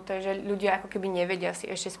rozbehnuté, že ľudia ako keby nevedia si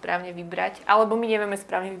ešte správne vybrať, alebo my nevieme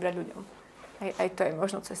správne vybrať ľuďom. Aj to je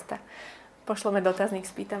možno cesta. Pošleme dotazník,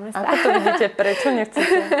 spýtame sa. Ako to vidíte? Prečo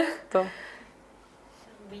nechcete to?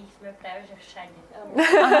 My sme práve, že všade.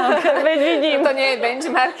 Aha, veď vidím. To nie je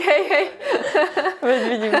benchmark, hej. Veď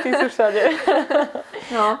vidím, ty sú všade.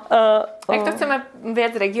 No. Tak to chceme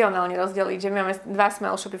viac regionálne rozdeliť, že máme 2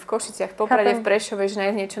 Smile Shopy v Košiciach, Poprade, v Prešove, že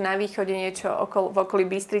nájsť niečo na východe, niečo v okolí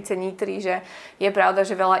Bystrice, Nitry, že je pravda,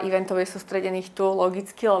 že veľa eventov je sústredených tu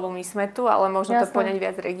logicky, lebo my sme tu, ale možno to poňať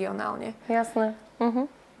viac regionálne. Jasné.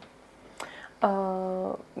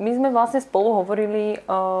 My sme vlastne spolu hovorili,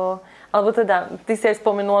 alebo teda ty si aj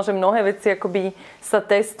spomenula, že mnohé veci akoby sa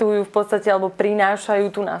testujú v podstate alebo prinášajú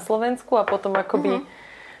tu na Slovensku a potom akoby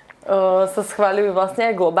sa schváľujú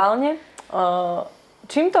vlastne aj globálne.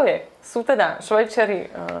 Čím to je? Sú teda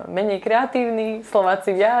Švajčiari menej kreatívni,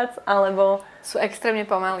 Slováci viac, alebo... Sú extrémne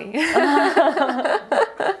pomalí.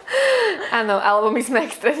 Áno, alebo my sme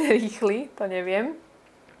extrémne rýchli, to neviem.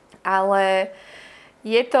 Ale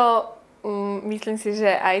je to, myslím si,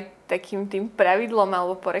 že aj takým tým pravidlom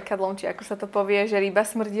alebo porekadlom, či ako sa to povie, že ryba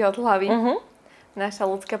smrdí od hlavy. Naša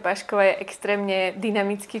ľudská Pašková je extrémne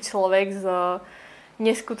dynamický človek s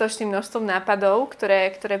neskutočným množstvom nápadov,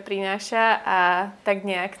 ktoré prináša a tak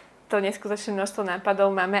nejak to neskutočné množstvo nápadov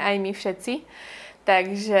máme aj my všetci.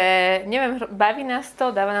 Takže, neviem, baví nás to,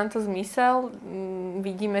 dáva nám to zmysel,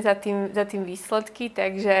 vidíme za tým výsledky,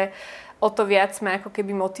 takže o to viac sme ako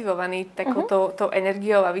keby motivovaní takouto tou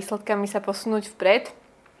energiou a výsledkami sa posunúť vpred.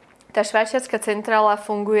 Tá švajčiarska centrála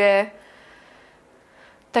funguje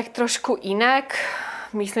tak trošku inak.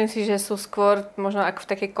 Myslím si, že sú skôr možno ako v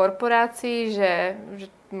takej korporácii, že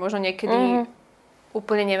možno niekedy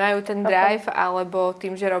úplne nemajú ten drive, alebo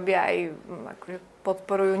tým, že robia aj akože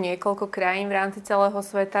podporujú niekoľko krajín v rámci celého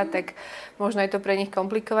sveta, tak možno je to pre nich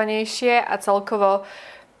komplikovanejšie a celkovo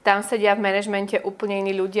tam sedia v manažmente úplne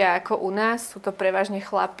iní ľudia ako u nás, sú to prevažne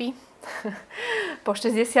chlapi po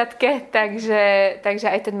 60-ke, takže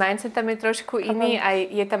aj ten mindset tam je trošku iný a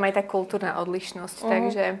je tam aj tá kultúrna odlišnosť,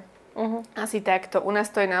 takže asi takto. U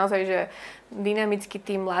nás to je naozaj, že dynamický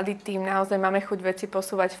tím, mladý tím, naozaj máme chuť veci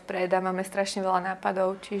posúvať vpred a máme strašne veľa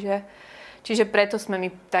nápadov, čiže preto sme my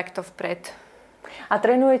takto vpred. A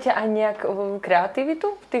trénujete aj nejak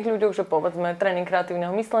kreativitu v tých ľuďoch, že povedzme tréning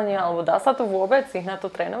kreatívneho myslenia, alebo dá sa to vôbec ich na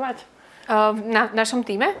to trénovať? Na našom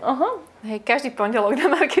týme? Hej, každý pondelok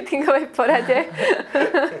na marketingovej porade.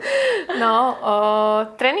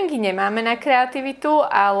 Tréningy nemáme na kreativitu,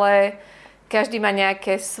 ale každý má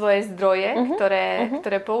nejaké svoje zdroje,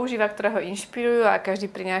 ktoré používa, ktoré ho inšpirujú a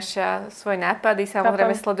každý prináša svoje nápady.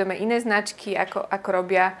 Samozrejme sledujeme iné značky, ako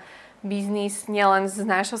robia biznis nielen z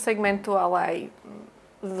nášho segmentu, ale aj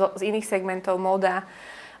z iných segmentov, móda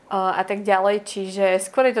a tak ďalej. Čiže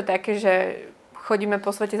skôr je to také, že chodíme po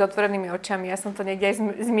svete s otvorenými očami. Ja som to niekde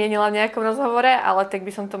aj zmienila v nejakom rozhovore, ale tak by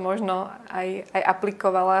som to možno aj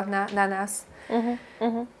aplikovala na nás.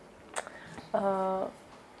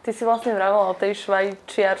 Ty si vlastne vravela o tej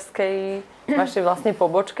švajčiarskej vašej vlastnej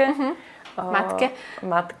pobočke.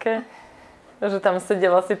 Matke. Že tam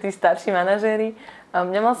sedia vlastne tí starší manažéri. A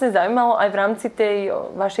mňa vlastne zaujímalo aj v rámci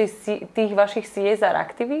tých vašich CSR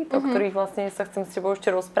aktivít, o ktorých vlastne sa chcem s tebou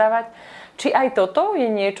ešte rozprávať. Či aj toto je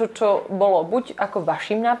niečo, čo bolo buď ako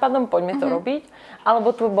vašim nápadom, poďme to robiť,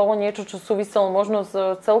 alebo to bolo niečo, čo súviselo možno s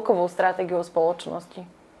celkovou stratégiou spoločnosti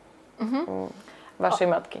vašej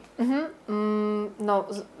matky. No,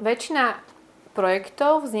 väčšina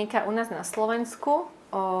projektov vzniká u nás na Slovensku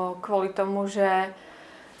kvôli tomu, že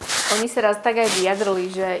oni sa raz tak aj vyjadrili,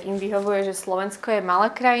 že im vyhovuje, že Slovensko je malá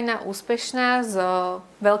krajina, úspešná, s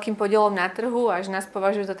veľkým podielom na trhu a že nás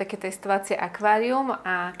považujú za také testovacie akvárium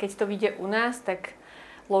a keď to vyjde u nás, tak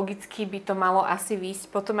logicky by to malo asi výjsť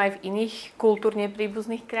potom aj v iných kultúrne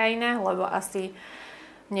príbuzných krajinách, lebo asi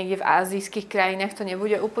niekde v azijských krajinách to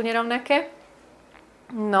nebude úplne rovnaké.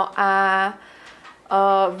 No a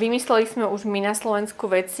vymysleli sme už my na Slovensku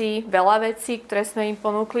veľa vecí, ktoré sme im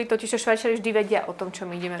ponúkli, totiž Švajčiari vždy vedia o tom, čo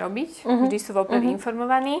my ideme robiť, vždy sú vopred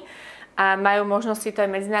informovaní a majú možnosť si to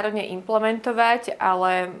aj medzinárodne implementovať,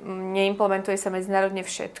 ale neimplementuje sa medzinárodne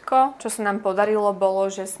všetko. Čo sa nám podarilo, bolo,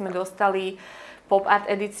 že sme dostali pop art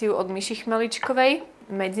edíciu od Miši Chmeličkovej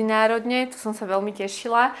medzinárodne, to som sa veľmi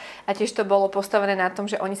tešila a tiež to bolo postavené na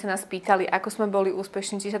tom, že oni sa nás pýtali, ako sme boli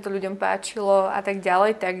úspešní, či sa to ľuďom páčilo a tak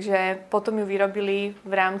ďalej, takže potom ju vyrobili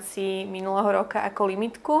v rámci minulého roka ako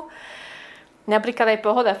limitku. Napríklad aj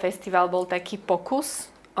Pohoda festival bol taký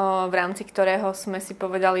pokus, v rámci ktorého sme si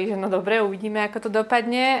povedali, že no dobre, uvidíme, ako to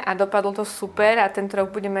dopadne a dopadlo to super a tento rok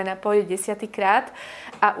budeme na Pohode 10. krát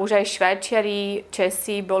a už aj Švajčiari,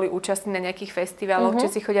 Česi boli účastní na nejakých festivaloch,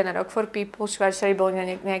 Česi chodia na Rock for People, Švajčiari boli na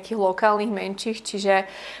nejakých lokálnych menších, čiže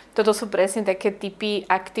toto sú presne také typy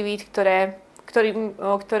aktivít,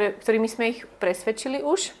 ktorými sme ich presvedčili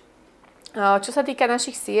už. Čo sa týka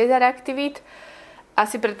našich CSR aktivít,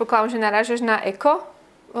 asi predpokladám, že narážaš na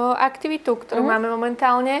aktivitu, ktorú máme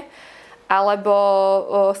momentálne, alebo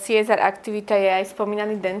CSR aktivita je aj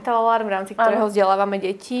spomínaný Dental Alarm, v rámci ktorého vzdelávame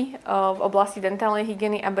deti v oblasti dentálnej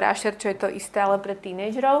hygieny a brášer, čo je to isté, ale pre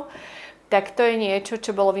tínedžerov. Tak to je niečo,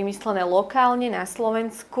 čo bolo vymyslené lokálne na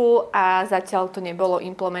Slovensku a zatiaľ to nebolo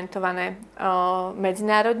implementované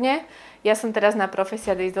medzinárodne. Ja som teraz na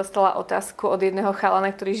Profesia Days dostala otázku od jedného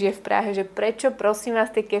chalana, ktorý žije v Prahe, že prečo prosím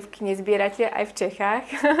vás tie kefky nezbierate aj v Čechách.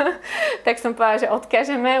 Tak som povedala, že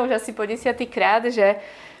odkážeme už asi po 10. krát, že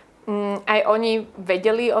aj oni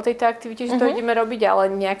vedeli o tejto aktivite, že to ideme robiť,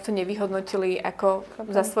 ale nejak to nevyhodnotili ako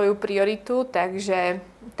za svoju prioritu, takže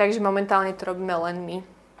momentálne to robíme len my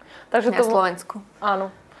na Slovensku.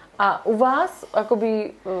 Áno. A u vás,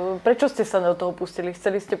 akoby, prečo ste sa do toho pustili?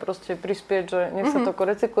 Chceli ste proste prispieť, že nech sa to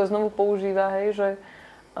recykluje, znovu používa, hej, že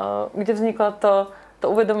kde vzniklo to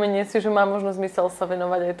uvedomenie si, že má možno zmysel sa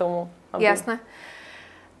venovať aj tomu? Jasné.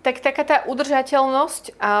 Tak taká tá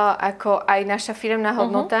udržateľnosť, ako aj naša firemná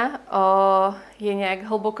hodnota, je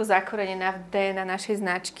nejak hlboko zakorenená v DNA našej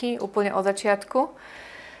značky, úplne od začiatku.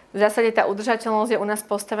 V zásade tá udržateľnosť je u nás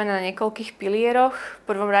postavená na niekoľkých pilieroch. V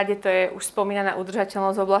prvom rade to je už spomínaná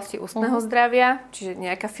udržateľnosť v oblasti ústneho zdravia, čiže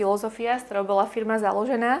nejaká filozofia, s ktorou bola firma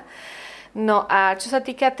založená. No a čo sa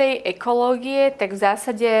týka tej ekológie, tak v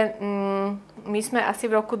zásade my sme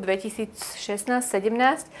asi v roku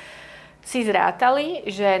 2016-17 si zrátali,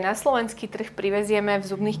 že na slovenský trh privezieme v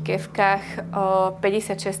zubných kefkách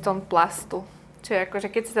 56 tón plastu. Čo je akože,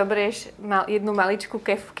 keď si zoberieš jednu maličkú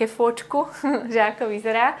kefôčku, že ako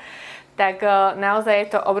vyzerá, tak naozaj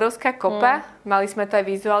je to obrovská kopa. Mali sme to aj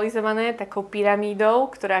vizualizované takou pyramídou,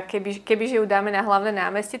 ktorá kebyže ju dáme na hlavné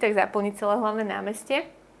námestie, tak zaplní celé hlavné námestie.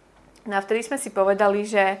 No a vtedy sme si povedali,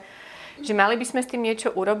 že mali by sme s tým niečo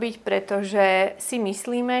urobiť, pretože si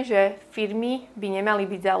myslíme, že firmy by nemali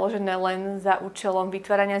byť založené len za účelom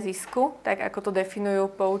vytvárania zisku, tak ako to definujú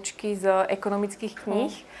poučky z ekonomických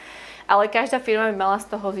kníh. Ale každá firma by mala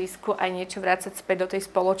z toho zisku aj niečo vrácať späť do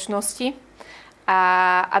tej spoločnosti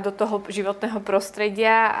a do toho životného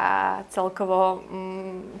prostredia a celkovo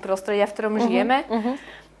prostredia, v ktorom žijeme.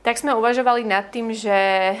 Tak sme uvažovali nad tým, že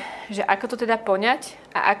ako to teda poňať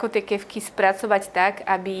a ako tie kefky spracovať tak,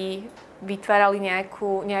 aby vytvárali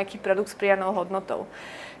nejaký produkt s pridanou hodnotou.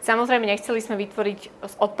 Samozrejme, nechceli sme vytvoriť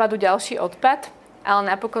z odpadu ďalší odpad,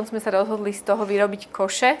 ale napokon sme sa rozhodli z toho vyrobiť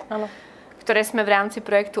koše, ktoré sme v rámci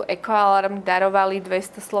projektu EcoAlarm darovali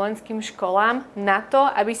 200 slovenským školám na to,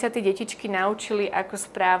 aby sa tie detičky naučili, ako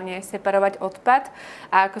správne separovať odpad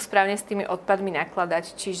a ako správne s tými odpadmi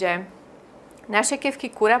nakladať. Čiže naše kefky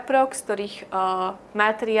Curaprox, z ktorých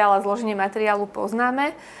materiál a zloženie materiálu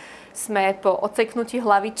poznáme, sme po odseknutí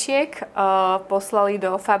hlavičiek poslali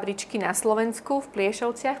do fabričky na Slovensku v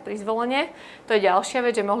Pliešovciach pri Zvolene. To je ďalšia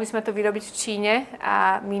vec, že mohli sme to vyrobiť v Číne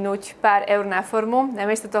a minúť pár eur na formu,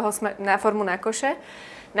 namiesto toho sme na formu na koše.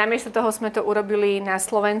 Namiesto toho sme to urobili na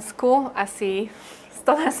Slovensku, asi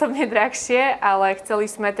 100-násobne drahšie, ale chceli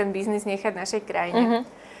sme ten biznis nechať v našej krajine.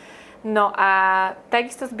 No a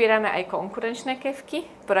takisto zbierame aj konkurenčné kefky.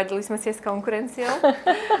 Poradili sme si s konkurenciou,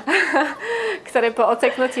 ktoré po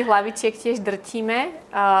odseknutí hlavičiek tiež drtíme.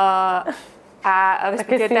 A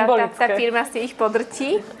tá firma si ich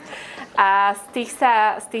podrtí. A z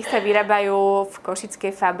tých sa vyrábajú v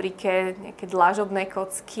košickej fabrike nejaké dlažobné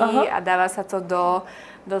kocky a dáva sa to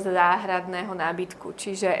do záhradného nábytku.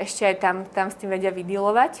 Čiže ešte aj tam s tým vedia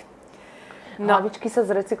vydilovať. No. Hlavičky sa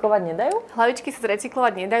zrecyklovať nedajú? Hlavičky sa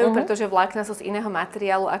zrecyklovať nedajú, pretože vlákna sú z iného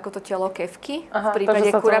materiálu ako to telo kefky. V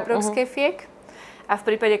prípade Curaprox kefiek. A v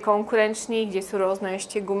prípade konkurenčných, kde sú rôzne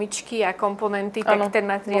ešte gumičky a komponenty, tak ten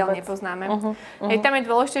materiál nepoznáme. Tam je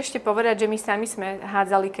dôležité ešte povedať, že my sami sme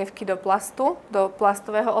hádzali kefky do plastu, do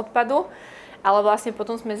plastového odpadu. Ale vlastne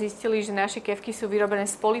potom sme zistili, že naše kefky sú vyrobené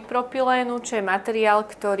z polypropylénu, čo je materiál,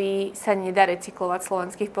 ktorý sa nedá recyklovať v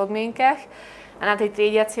slovenských podmienkach. A na tej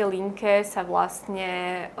triediacej linke sa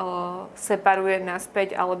vlastne separuje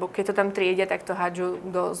naspäť, alebo keď to tam triedia, tak to hádžu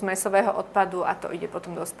do zmesového odpadu a to ide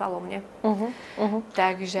potom do spalovne.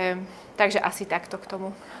 Takže asi takto k tomu.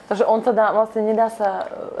 Takže on sa vlastne nedá sa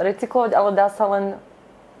recyklovať, ale dá sa len,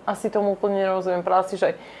 asi tomu úplne nerozumiem, práve si,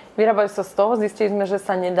 že vyrábajú sa z toho, zistili sme, že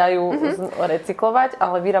sa nedajú recyklovať,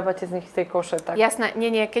 ale vyrábate z nich z tej koše. Tak... Jasné,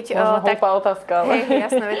 nie, keď... Možno hlúpa otázka, ale...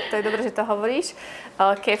 Jasné, to je dobré, že to hovoríš.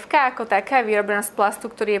 Kefka ako taká je vyrobená z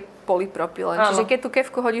plastu, ktorý je polypropylen. Čiže keď tú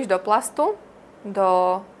kefku hodíš do plastu,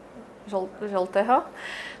 do žltého,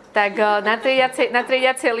 tak na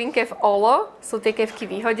triediacej linke v OLO sú tie kefky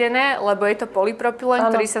vyhodené, lebo je to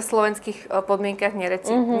polypropylen, ktorý sa v slovenských podmienkach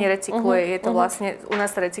nerecykluje. Je to vlastne, u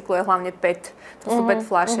nás sa recykluje hlavne PET, to sú PET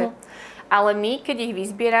fľaše. Ale my, keď ich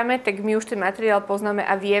vyzbierame, tak my už ten materiál poznáme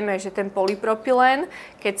a vieme, že ten polypropylen,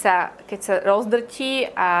 keď sa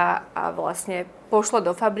rozdrtí a vlastne pošle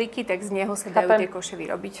do fabriky, tak z neho sa dajú tie koše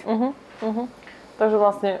vyrobiť. Takže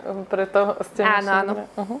vlastne preto ste... Áno.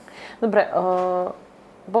 Dobre,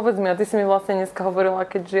 povedz mi, a ty si mi vlastne dneska hovorila,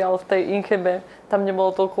 keď žiaľ v tej Inchebe tam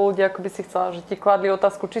nebolo toľko ľudí, ako by si chcela, že ti kladli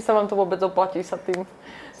otázku, či sa vám to vôbec oplatí sa tým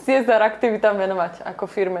CSR aktivitám venovať ako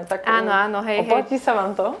firme. Tak, áno, hej. Oplatí sa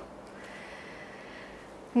vám to?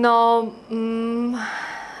 No,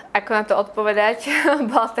 ako na to odpovedať?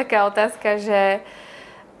 Bola taká otázka, že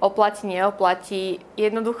oplatí, neoplatí.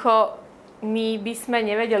 Jednoducho, my by sme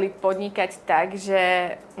nevedeli podnikať tak,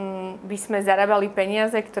 že by sme zarábali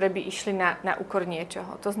peniaze, ktoré by išli na úkor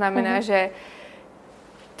niečoho. To znamená, že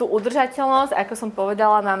tú udržateľnosť, ako som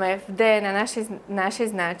povedala, máme v DNA našej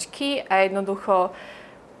značky a jednoducho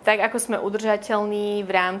tak, ako sme udržateľní v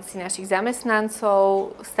rámci našich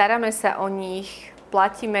zamestnancov, staráme sa o nich,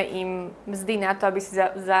 platíme im mzdy na to, aby si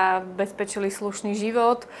zabezpečili slušný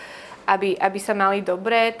život, aby sa mali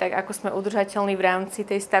dobre, tak ako sme udržateľní v rámci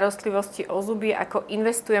tej starostlivosti o zuby, ako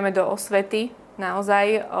investujeme do osvety,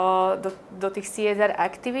 naozaj do tých CSR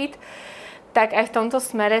aktivít, tak aj v tomto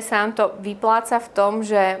smere sa nám to vypláca v tom,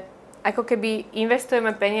 že ako keby investujeme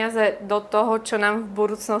peniaze do toho, čo nám v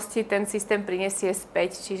budúcnosti ten systém prinesie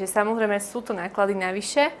späť. Čiže samozrejme sú to náklady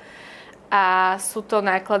navyše a sú to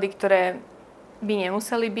náklady, ktoré by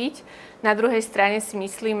nemuseli byť. Na druhej strane si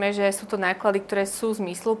myslíme, že sú to náklady, ktoré sú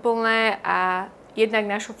zmysluplné a jednak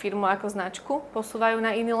našu firmu ako značku posúvajú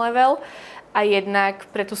na iný level a jednak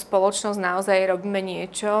pre tú spoločnosť naozaj robíme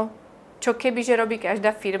niečo, čo kebyže robí každá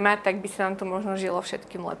firma, tak by sa nám to možno žilo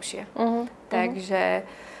všetkým lepšie. Takže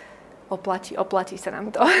oplatí sa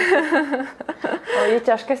nám to. Je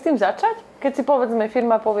ťažké s tým začať? Keď si povedzme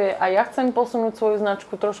firma povie, a ja chcem posunúť svoju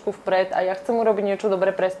značku trošku vpred a ja chcem urobiť niečo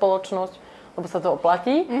dobré pre spoločnosť, lebo sa to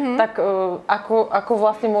oplatí, tak ako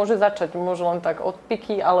vlastne môže začať? Môže len tak od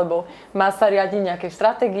piky, alebo má sa riadiť nejaké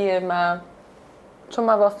stratégie, čo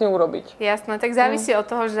má vlastne urobiť? Jasné, tak závisí od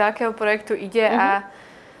toho, že z akého projektu ide a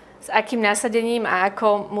s akým nasadením a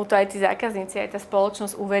ako mu to aj tí zákazníci, aj tá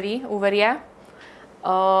spoločnosť uveria.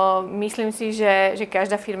 Myslím si, že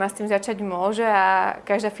každá firma s tým začať môže a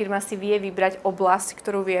každá firma si vie vybrať oblasť,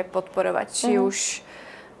 ktorú vie podporovať. Či už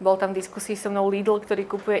bol tam v diskusii so mnou Lidl, ktorý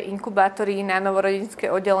kupuje inkubátory na novorodenské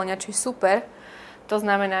oddelenia, čo je super. To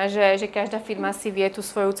znamená, že každá firma si vie tú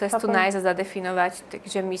svoju cestu nájsť a zadefinovať.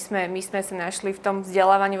 Takže my sme sa našli v tom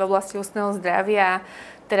vzdelávaní v oblasti ústneho zdravia a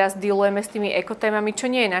teraz dealujeme s tými ekotémami, čo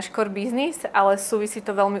nie je náš core business, ale súvisí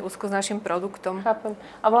to veľmi úzko s našim produktom. Chápem.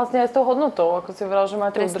 A vlastne aj s tou hodnotou, ako si hovorila, že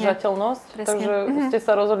máte udržateľnosť. Takže ste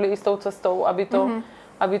sa rozhodli ísť tou cestou, aby to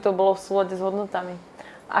aby to bolo v súlade s hodnotami.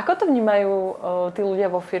 Ako to vnímajú tí ľudia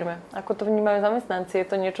vo firme? Ako to vnímajú zamestnanci? Je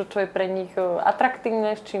to niečo, čo je pre nich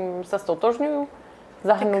atraktívne, s čím sa stotožňujú?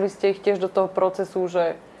 Zahrnuli ste ich tiež do toho procesu,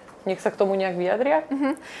 že nech sa k tomu nejak vyjadria?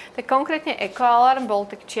 Tak konkrétne EcoAlarm bol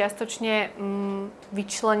tak čiastočne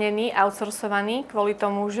vyčlenený, outsourcovaný kvôli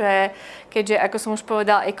tomu, že keďže, ako som už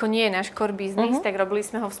povedala, Eko nie je náš core business, tak robili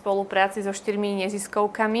sme ho v spolupráci so 4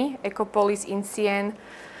 neziskovkami, Ecopolis, Incien,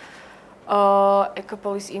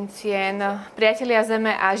 Priatelia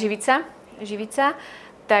Zeme a Živica.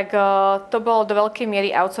 Tak to bolo do veľkej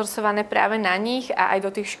miery outsourcované práve na nich a aj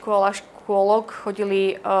do tých škôl a škôlok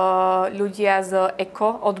chodili ľudia z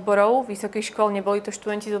eko odborov vysokých škôl, neboli to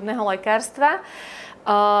študenti zubného lekárstva.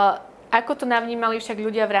 Ako to navnímali však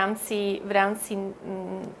ľudia v rámci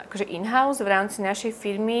akože in-house, v rámci našej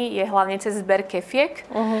firmy, je hlavne cez zber kefiek,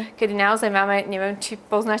 kedy naozaj máme, neviem, či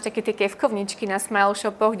poznáš také tie kefkovničky na Smile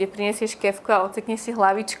Shopoch, kde prinesieš kefku a odsekneš si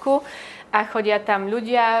hlavičku a chodia tam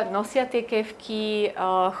ľudia, nosia tie kefky,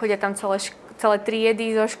 chodia tam celé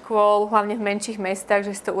triedy zo škôl, hlavne v menších mestách,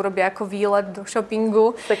 že si to urobia ako výlet do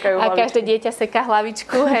shoppingu. Sekajú a hlavičku. každé dieťa seká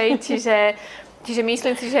hlavičku, hej, Čiže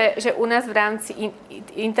myslím si, že u nás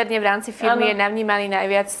interne v rámci firmy je navnímaný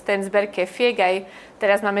najviac ten zber kefiek. Aj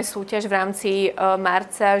teraz máme súťaž v rámci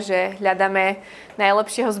marca, že hľadáme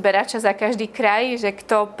najlepšieho zberača za každý kraj, že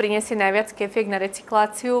kto prinesie najviac kefiek na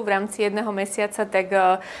recykláciu v rámci jedného mesiaca, tak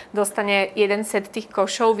dostane jeden set tých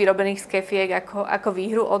košov vyrobených z kefiek ako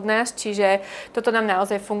výhru od nás. Čiže toto nám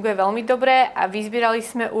naozaj funguje veľmi dobre a vyzbierali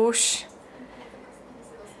sme už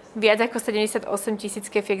viac ako 78 000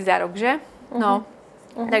 kefiek za rok, že? No,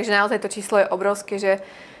 takže naozaj to číslo je obrovské, že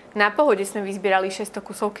na Pohode sme vyzbierali 600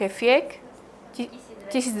 kusov kefiek,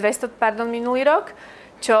 1200, minulý rok,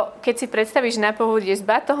 čo keď si predstavíš na Pohode s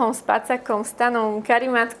batohom, s pacakom, stanom,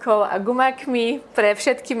 karimatkou a gumákmi pre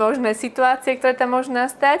všetky možné situácie, ktoré tam môžu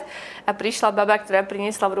nastať a prišla baba, ktorá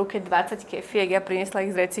priniesla v ruke 20 kefiek a priniesla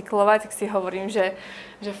ich zrecyklovať, tak si hovorím, že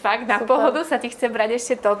fakt na Pohodu sa ti chce brať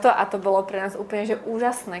ešte toto a to bolo pre nás úplne že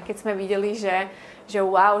úžasné, keď sme videli, že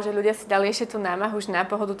wow, že ľudia si dali ešte tú námahu, že na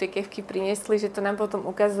Pohodu tie kefky priniesli, že to nám potom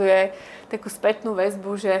ukazuje takú spätnú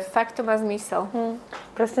väzbu, že fakt to má zmysel.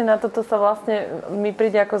 Presne na toto sa vlastne mi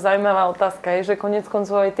príde ako zaujímavá otázka, je, že koniec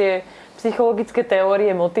koncov aj tie psychologické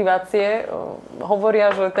teórie motivácie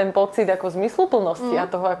hovoria, že ten pocit ako zmysluplnosti a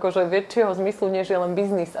toho akože väčšieho zmyslu, než je len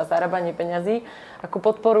biznis a zarábanie peňazí, ako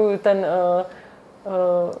podporujú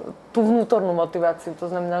tú vnútornú motiváciu. To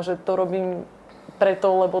znamená, že to robím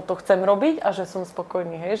preto, lebo to chcem robiť a že som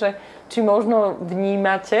spokojný. Hej? Že či možno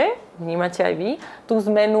vnímate aj vy, tú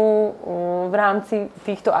zmenu v rámci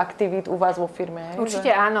týchto aktivít u vás vo firme? Hej?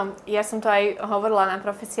 Určite áno. Ja som to aj hovorila na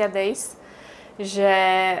Profesia Days, že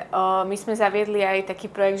my sme zaviedli aj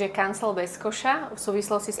taký projekt, že Cancel bez koša v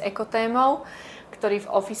súvislosti s ekotémou, ktorý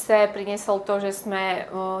v office priniesol to, že sme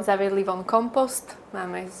zaviedli von kompost.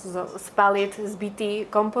 Máme z paliet zbytý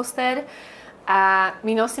kompostér. A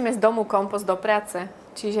my nosíme z domu kompost do práce.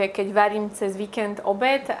 Čiže keď varím cez víkend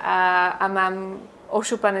obed a mám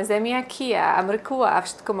ošúpané zemiaky a mrkvu a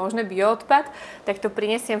všetko možné bioodpad, tak to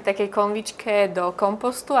prinesiem v takej konvičke do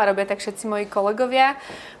kompostu a robia tak všetci moji kolegovia.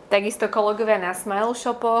 Takisto kolegovia na Smile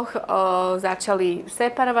Shopoch začali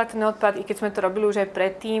separovať ten odpad, i keď sme to robili už aj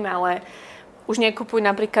predtým, ale už nekupujú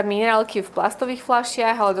napríklad minerálky v plastových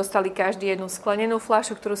fľašiach, ale dostali každý jednu sklenenú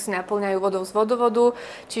fľašu, ktorú si naplňajú vodou z vodovodu.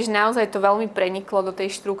 Čiže naozaj to veľmi preniklo do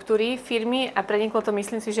tej štruktúry firmy a preniklo to,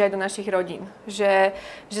 myslím si, že aj do našich rodín. Že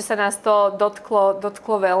sa nás to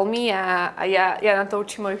dotklo veľmi a ja na to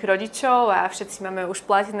učím mojich rodičov a všetci máme už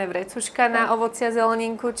platené vrecuška na ovoci a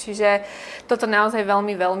zeleninku, čiže toto naozaj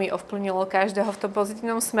veľmi, veľmi ovplyvnilo každého v tom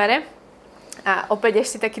pozitívnom smere. A opäť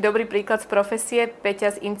ešte taký dobrý príklad z profesie.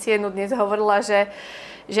 Peťa z Incienu dnes hovorila, že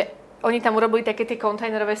oni tam urobili také tie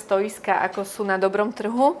kontajnerové stoiska, ako sú na Dobrom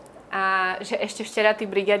trhu. A že ešte včera tí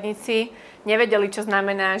brigadníci nevedeli, čo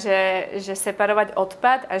znamená, že separovať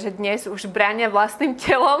odpad a že dnes už bránia vlastným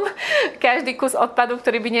telom každý kus odpadu,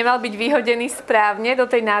 ktorý by nemal byť vyhodený správne do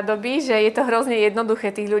tej nádoby, že je to hrozne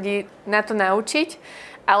jednoduché tých ľudí na to naučiť,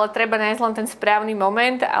 ale treba nájsť len ten správny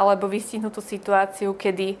moment alebo vystihnúť tú situáciu,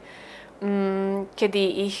 kedy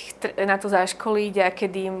ich na to zaškoliť a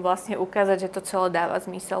kedy im vlastne ukázať, že to celé dáva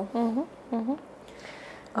zmysel.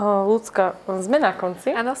 Ľudská, sme na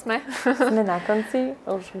konci. Áno, sme. Sme na konci.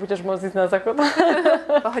 Už budeš môcť ísť na záchod.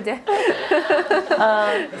 V pohode.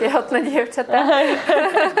 Tehotné dievčatá.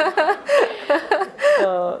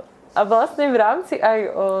 A vlastne v rámci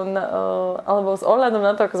aj, alebo s ohľadom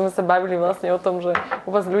na to, ako sme sa bavili vlastne o tom, že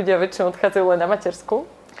u vás ľudia väčšinou odchádzajú len na matersku,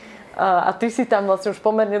 a ty si tam vlastne už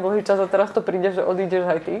pomerne dlhý čas a teraz to príde, že odídeš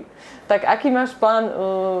aj ty. Tak aký máš plán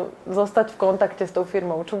zostať v kontakte s tou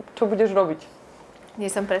firmou? Čo budeš robiť?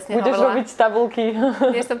 Dnes som presne Budeš hovorila... robiť tabulky.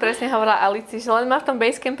 Dnes som presne hovorila Alici, že len ma v tom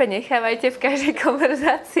Basecampe nechávajte v každej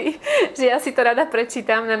konverzácii, že ja si to rada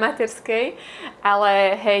prečítam na materskej,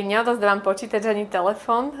 ale hej, neodozdávam počítač ani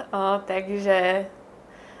telefón, takže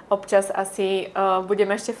občas asi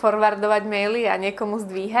budem ešte forwardovať maily a niekomu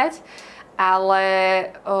zdvíhať, ale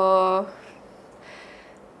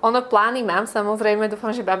plány mám, samozrejme, dúfam,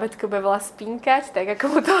 že babetko bude veľa spinkať, tak ako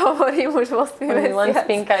mu to hovorím už vo svým mesiac. Len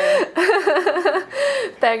spinkajú.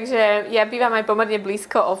 Takže ja bývam aj pomerne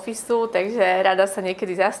blízko ofisu, takže rada sa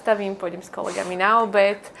niekedy zastavím, pôjdem s kolegami na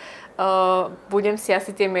obed, budem si asi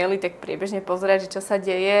tie maily tak priebežne pozerať, že čo sa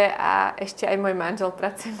deje a ešte aj môj manžel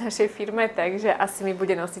pracuje v našej firme, takže asi mi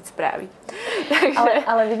bude nosiť správy. Takže...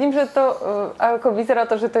 Ale vidím, že to, ako vyzerá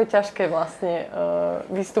to, že to je ťažké vlastne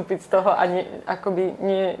vystúpiť z toho a akoby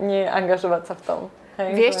nie angažovať sa v tom.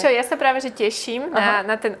 Hej, vieš čo, ja sa práve že teším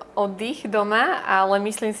na ten oddych doma, ale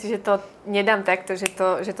myslím si, že to nedám takto,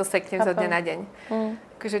 že to seknem zo dňa na deň.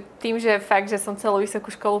 Akože tým, že fakt, že som celú vysokú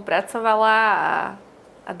školu pracovala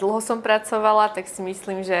a dlho som pracovala, tak si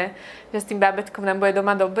myslím, že s tým bábätkom nám bude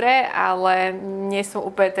doma dobre, ale nie som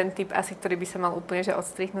úplne ten typ asi, ktorý by sa mal úplne že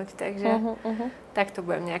odstrihnúť, takže tak to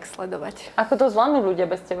budem nejak sledovať. Ako to zvládnu ľudia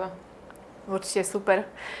bez teba? Určite super.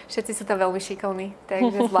 Všetci sú tam veľmi šikovní,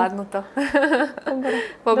 takže zvládnu to.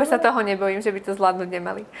 Vôbec sa toho nebojím, že by to zvládnuť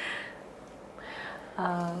nemali.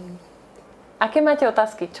 Aké máte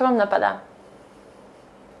otázky? Čo vám napadá?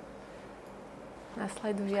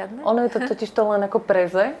 Nasledujú žiadne? Ono je to totiž to len ako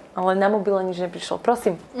preze, ale na mobile nič neprišlo.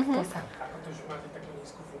 Prosím. Ako to, že máte takú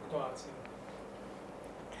nízku fluktuáciu?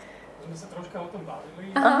 Sme sa troška o tom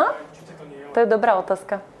bavili, určite to nie je... To je dobrá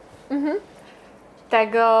otázka.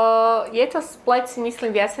 Tak je to splet, si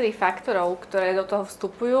myslím, viacerých faktorov, ktoré do toho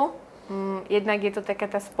vstupujú. Jednak je to taká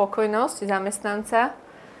tá spokojnosť zamestnanca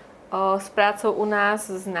s prácou u nás,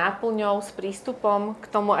 s náplňou, s prístupom k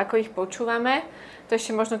tomu, ako ich počúvame. To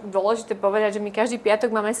ešte možno dôležité povedať, že my každý piatok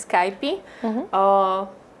máme Skypy.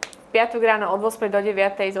 V piatok ráno od 8 do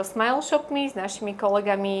 9 so Smile Shopmi, s našimi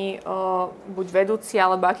kolegami, buď vedúci,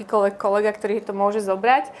 alebo akýkoľvek kolega, ktorý to môže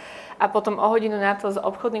zobrať. A potom o hodinu na to s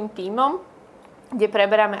obchodným tímom, kde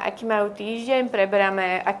preberáme, aký majú týždeň,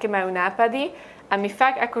 preberáme, aké majú nápady a my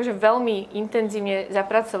fakt akože veľmi intenzívne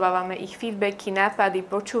zapracovávame ich feedbacky, nápady,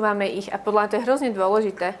 počúvame ich a podľa mňa to je hrozne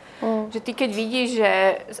dôležité. Že ty keď vidíš, že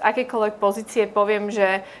z akékoľvek pozície poviem,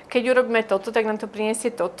 že keď urobíme toto, tak nám to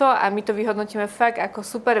prinesie toto a my to vyhodnotíme fakt ako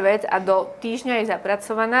super vec a do týždňa je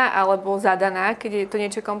zapracovaná alebo zadaná, keď je to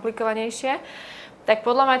niečo komplikovanejšie, tak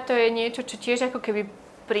podľa mňa to je niečo, čo tiež ako keby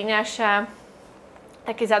prináša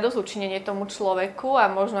také zadosťučinenie tomu človeku a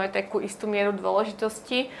možno aj takú istú mieru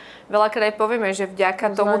dôležitosti. Veľakrát aj povieme, že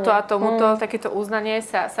vďaka tomuto a tomuto, takéto uznanie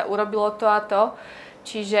sa urobilo to a to.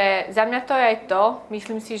 Čiže za mňa to je aj to.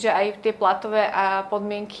 Myslím si, že aj tie platové a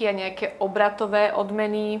podmienky a nejaké obratové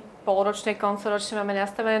odmeny polročné, koncoročné máme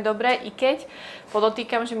nastavené dobre, i keď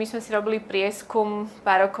podotýkam, že my sme si robili prieskum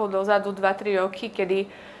pár rokov dozadu, 2-3 roky, kedy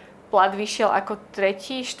plat vyšiel ako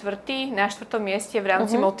 3., 4. na 4. mieste v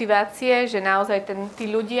rámci motivácie, že naozaj tí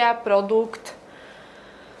ľudia, produkt,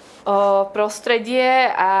 prostredie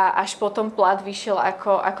a až potom plat vyšiel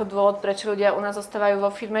ako dôvod, prečo ľudia u nás zostávajú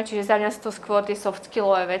vo firme. Čiže za mňa sú to skôr tie soft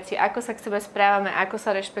skillové veci. Ako sa k sebe správame, ako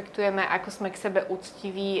sa rešpektujeme, ako sme k sebe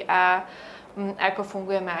úctiví a ako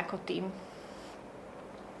fungujeme ako tím.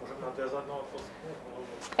 Môžem nadviazať na otázku?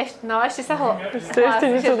 Ešte sa ho... Ešte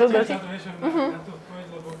niečo dodať.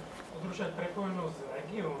 Lebo udržať prepojenosť s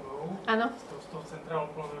regiónou, s tou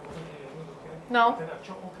centrálou plánu je jednoduché. No. Teda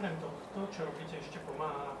čo okrem tohto, čo robíte, ešte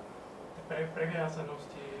pomáha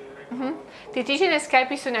previazanosti regiónu? Tie týždenné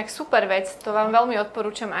Skypy sú nejak super vec, to vám veľmi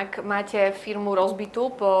odporúčam, ak máte firmu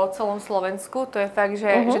rozbitú po celom Slovensku, to je fakt,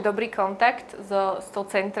 že dobrý kontakt s tou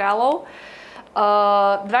centrálou.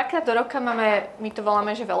 2-krát do roka máme, my to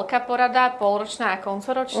voláme, že veľká porada, polročná a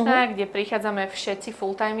koncoročná, kde prichádzame všetci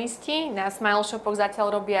fulltimeisti. Na Smile Shopoch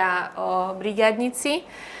zatiaľ robia brigádnici.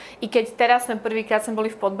 I keď teraz prvýkrát sme boli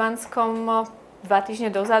v Podbanskom 2 týždne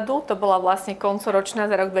dozadu, to bola vlastne koncoročná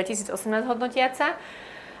za rok 2018 hodnotiaca.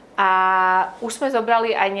 A už sme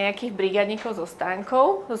zobrali aj nejakých brigádnikov zo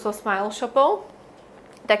stánkov, zo Smile Shopov.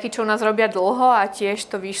 Takí, čo u nás robia dlho a tiež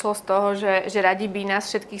to vyšlo z toho, že radi by nás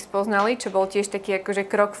všetkých spoznali, čo bol tiež taký akože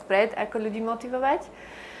krok vpred, ako ľudí motivovať.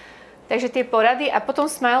 Takže tie porady a potom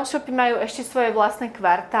Smile Shopy majú ešte svoje vlastné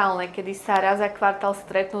kvartálne, kedy sa raz za kvartál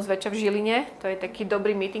stretnú zväčša v Žiline. To je taký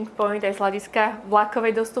dobrý meeting point aj z hľadiska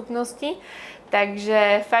vlakovej dostupnosti.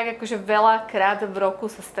 Takže fakt akože veľakrát v roku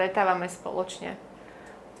sa stretávame spoločne.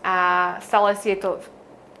 a stále si je to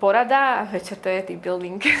porada a večer to je team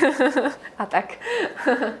building a tak,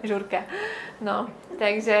 žurka. No,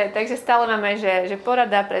 takže stále máme, že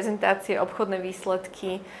porada, prezentácie, obchodné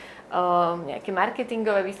výsledky, nejaké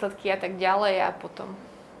marketingové výsledky a tak ďalej a potom.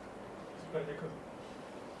 Super, ďakujem.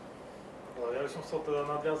 Ja by som chcel teda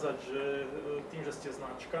nadviazať, že tým, že ste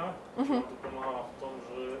značka, čo vám to pomáha v tom,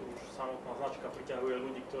 že už samotná značka priťahuje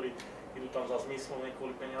ľudí, ktorí idú tam za zmyslom, nie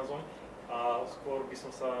kvôli peniazom. A skôr by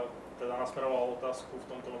som sa teda nasmeroval otázku v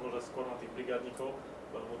tomto možno, že skôr na tých brigádnikov,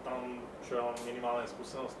 lebo tam, čo ja mám minimálne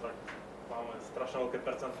skúsenosť, tak máme strašne veľké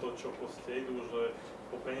percento, čo proste idú, že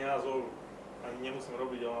po peniazov ani nemusím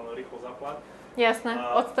robiť, ale len rýchlo zaplať. Jasné,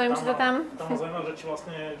 odstojím si to tam. Tam ma zaujíma, že či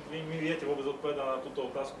vlastne vy viete vôbec odpovedať na túto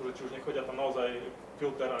otázku, že či už nechodia tam naozaj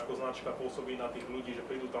filter ako značka pôsobí na tých ľudí, že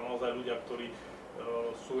prídu tam naozaj ľudia, ktorí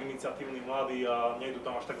sú iniciatívni, mladí a nejdú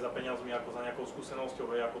tam až tak za peniazmi ako za nejakou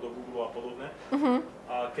skúsenosťou, ako do Google a podobne.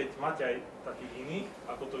 A keď máte aj takých iných,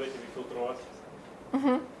 ako to viete vyfiltrovať?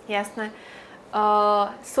 Jasné.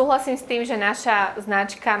 Súhlasím s tým, že naša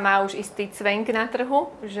značka má už istý cvenk na trhu,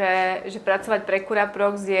 že pracovať pre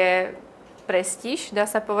Curaprox je prestíž, dá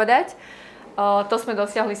sa povedať. To sme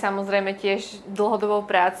dosiahli samozrejme tiež dlhodobou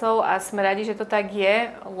prácou a sme radi, že to tak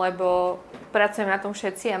je, lebo pracujeme na tom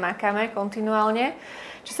všetci a makáme kontinuálne.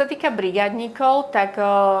 Čo sa týka brigádnikov, tak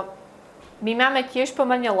my máme tiež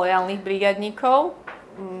pomerne lojálnych brigádnikov.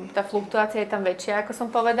 Tá fluktuácia je tam väčšia, ako som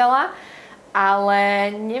povedala.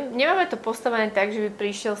 Ale nemáme to postavené tak, že by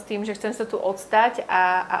prišiel s tým, že chcem sa tu odstať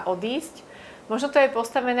a odísť. Možno to je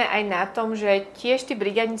postavené aj na tom, že tiež tí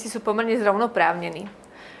brigádnici sú pomerne zrovnoprávnení.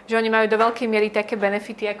 Že oni majú do veľkej miery také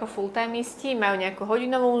benefity ako full-timeisti, majú nejakú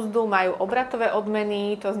hodinovú mzdu, majú obratové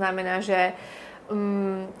odmeny, to znamená, že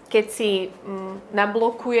keď si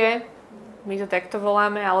nablokuje, my to takto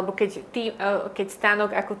voláme, alebo keď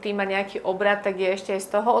stánok ako tým má nejaký obrat, tak je ešte aj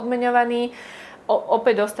z toho odmeňovaný.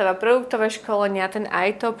 Opäť dostáva produktové školenia, ten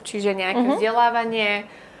iTop, čiže nejaké vzdelávanie,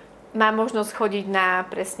 má možnosť chodiť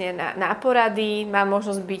presne na porady, má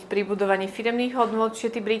možnosť byť pri budovaní firemných hodnôt,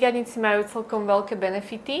 čiže tí brigádnici majú celkom veľké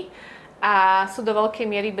benefity a sú do veľkej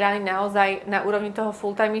miery bráni naozaj na úrovni toho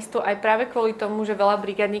full-timeistu aj práve kvôli tomu, že veľa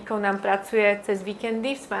brigádnikov nám pracuje cez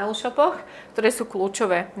víkendy v Smile Shopoch, ktoré sú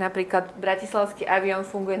kľúčové. Napríklad Bratislavský avión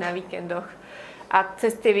funguje na víkendoch. A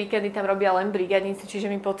cez tie víkendy tam robia len brigádnici, čiže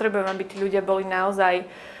my potrebujeme, aby tí ľudia boli naozaj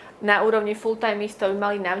na úrovni full-timistov, aby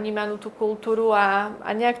mali navnímanú tú kultúru a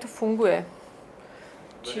nejak to funguje.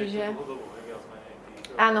 Čiže...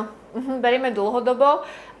 Áno, berieme dlhodobo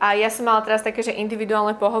a ja som mala teraz také, že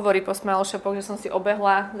individuálne pohovory po Smile Shopoch, že som si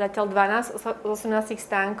obehla zatiaľ 12 z 18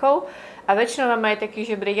 stánkov a väčšinou mám aj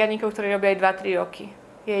takých, že brigádnikov, ktorí robia aj 2-3 roky.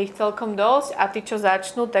 Je ich celkom dosť a tí, čo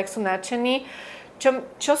začnú, tak sú nadšení.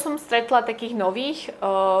 Čo som stretla takých nových,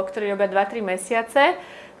 ktorí robia 2-3 mesiace,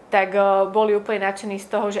 tak boli úplne nadšení z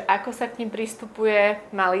toho, že ako sa k ním pristupuje.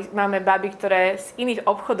 Máme baby, ktoré z iných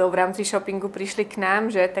obchodov v rámci shoppingu prišli k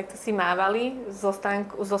nám, že takto si mávali zo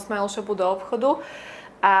Smile Shopu do obchodu.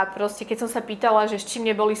 A proste keď som sa pýtala, že s čím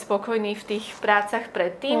neboli spokojní v tých prácach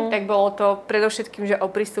predtým, tak bolo to predovšetkým, že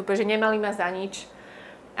o prístupe, že nemali ma za nič.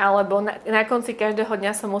 Alebo na konci každého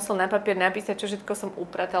dňa som musel na papier napísať, čo všetko som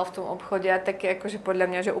upratal v tom obchode a také akože podľa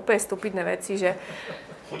mňa, že úplne stupidné veci, že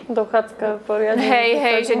dochádzka poriadne.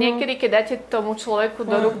 Hej, že niekedy, keď dáte tomu človeku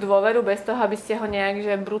do rúk dôveru bez toho, aby ste ho nejak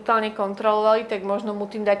že brutálne kontrolovali, tak možno mu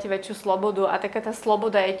tým dáte väčšiu slobodu a taká tá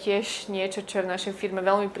sloboda je tiež niečo, čo je v našej firme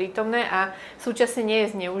veľmi prítomné a súčasne nie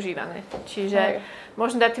je zneužívané. Čiže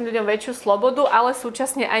možno dať tým ľuďom väčšiu slobodu, ale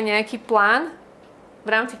súčasne aj nejaký plán, v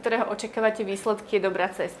rámci ktorého očakávate výsledky, je dobrá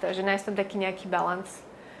cesta, že nájsť tam taký nejaký balans.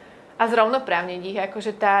 A zrovnoprávniť ich,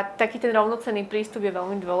 akože taký ten rovnocenný prístup je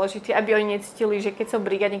veľmi dôležitý, aby oni necítili, že keď som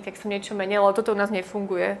brigádnik, tak som niečo menej, ale toto u nás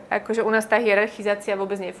nefunguje. Akože u nás tá hierarchizácia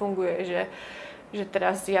vôbec nefunguje, že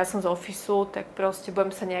teraz ja som z ofisu, tak proste budem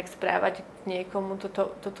sa nejak správať k niekomu,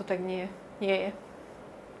 toto tak nie je.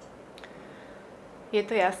 Je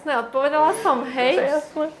to jasné? Odpovedala som, hej? Je to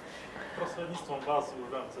jasné. Prostredníctvom vás už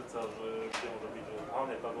dám ceca, že kde môže byť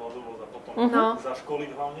hlavne tá dlhodobosť a potom zaškoliť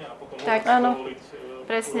hlavne a potom môžete dovoliť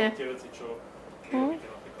tie veci, čo robíte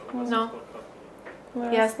napríklad.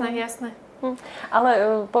 Jasné. Ale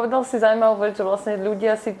povedal si zaujímavú vec, že vlastne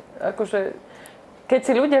ľudia si akože keď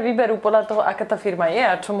si ľudia vyberú podľa toho, aká tá firma je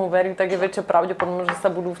a čomu verí, tak je väčšia pravdepodobnosť, že sa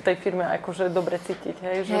budú v tej firme akože dobre cítiť,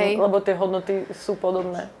 hej? Lebo tie hodnoty sú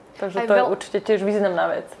podobné. Takže to je určite tiež významná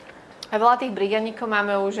vec. A veľa tých brigádnikov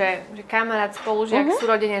máme už, že kamarát, spolužiak,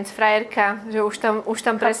 súrodenec, frajerka, že už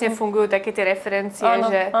tam presne fungujú také tie referencie,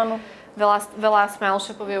 že veľa Smile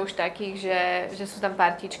Shopov je už takých, že sú tam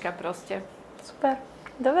partička proste. Super,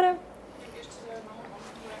 dobre. Ešte zaujímavá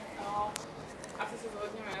otázka, asi sa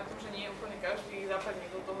zhodneme na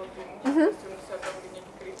proste musia tam byť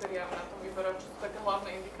nejaké kritériá na tom vyberať, čo sú také hlavné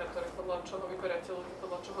indikátory, podľa čoho vyberáte ľudí,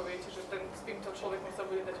 podľa čoho viete, že s týmto človekom sa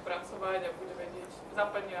bude dať pracovať a bude vedieť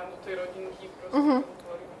zapadne nám do tej rodinky, proste to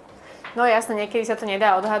tvoríme. No jasne, niekedy sa to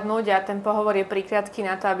nedá odhadnúť a ten pohovor je príkratky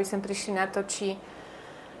na to, aby sme prišli na to, či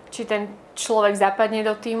ten človek zapadne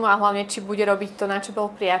do týmu a hlavne, či bude robiť to, na čo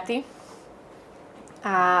bol prijatý.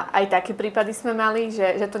 A aj také prípady sme mali,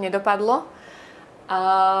 že to nedopadlo.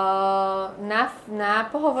 Na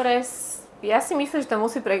pohovore, ja si myslím, že to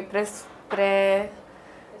musí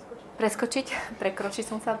preskočiť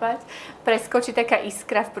taká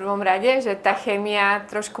iskra v prvom rade, že tá chémia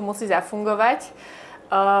trošku musí zafungovať.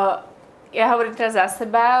 Ja hovorím teraz za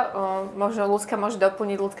seba, možno Ľudská môže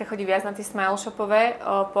doplniť, Ľudská chodí viac na tie smile shopové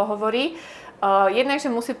pohovory. Jednak, že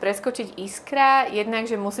musí preskočiť iskra, jednak,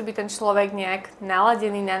 že musí byť ten človek nejak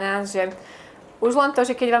naladený na nás, že už len to,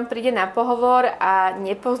 že keď vám príde na pohovor a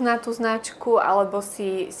nepozná tú značku alebo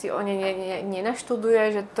si o nej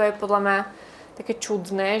nenaštuduje, že to je podľa mňa také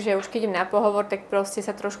čudné, že už keď idem na pohovor, tak proste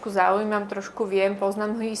sa trošku zaujímam, trošku viem,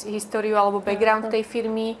 poznám históriu alebo background tej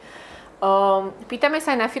firmy. Pýtame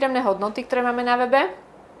sa aj na firemné hodnoty, ktoré máme na webe.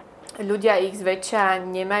 Ľudia ich zväčša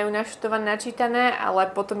nemajú naštudované, načítané, ale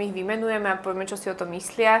potom ich vymenujeme a povieme, čo si o tom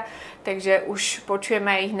myslia. Takže už počujeme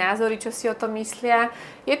aj ich názory, čo si o tom myslia.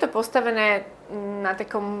 Je to postavené na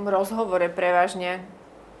takom rozhovore prevažne.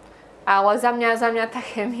 Ale za mňa tá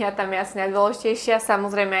chémia tam je asi najdôležitejšia.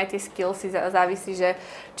 Samozrejme aj tie skillsy závisí, že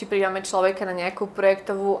či príjmame človeka na nejakú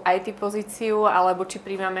projektovú IT pozíciu, alebo či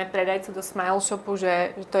príjmame predajcu do Smile Shopu,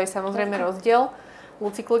 že to je samozrejme rozdiel.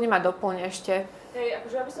 Luci, kľudne ma doplň ešte. Hej,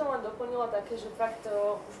 akože ja by som len doplnila také, že fakt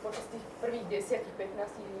už počas tých prvých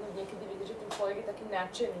 10-15 minút niekedy vidieť, že ten človek je taký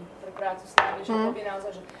nadšený pre prácu s nami, že povie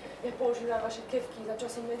naozaj, že ja používam vaše kefky, začal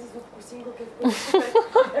som medzi zúbku, single kefku, super.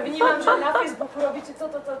 Ja vnímam, že na Facebooku robíte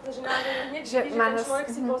toto, že naozaj hneď vidí, že ten človek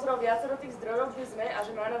si pozrel viacero tých zdrojov, kde sme a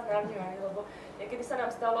že má nás navnímaný, lebo niekedy sa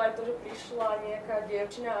nám stalo aj to, že prišla nejaká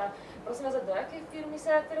dievčina a prosím vás, do akej firmy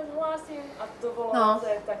sa ja teraz hlásim? A to bolo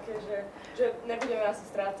naozaj také, že nebudeme asi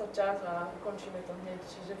strácať čas a končíme to hneď.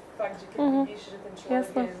 Čiže fakt, že keď vidíš, že ten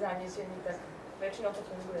človek je zanietený, tak väčšinou to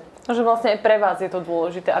funguje. Že vlastne aj pre vás je to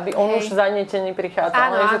dôležité, aby on už zanietený prichádzal.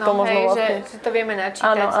 Áno, že to možno vlastne... že to vieme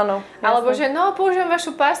načítať. Áno, alebo že použijem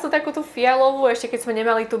vašu pastu, takú tú fialovú, ešte keď sme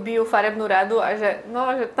nemali tú biofarebnú radu a že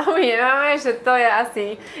to my nemáme, že to je asi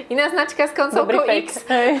iná značka s koncovkou X.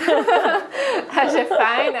 A že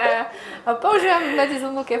fajn. A používam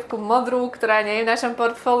medzizónnu kefku modrú, ktorá nie je v našom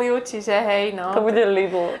portfóliu, čiže hej, no. To bude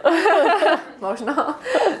Lidl. Možno.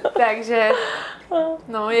 Takže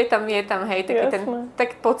je tam, hej, taký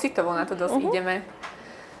tak pocitovo na to dosť ideme.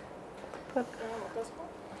 Mám otázku,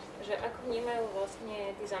 že ako vnímajú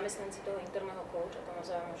vlastne tí zamestnanci toho interného kouča, to ma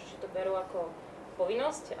zaujíma, že to berú ako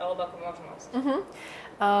povinnosť alebo ako možnosť?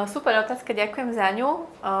 Super otázka, ďakujem za ňu.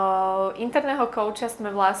 Interného kouča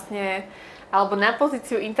sme vlastne, alebo na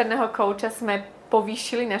pozíciu interného kouča sme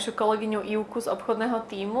povýšili našu kolegyňu Ivku z obchodného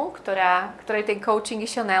tímu, ktorej ten coaching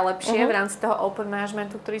išiel najlepšie v rámci toho open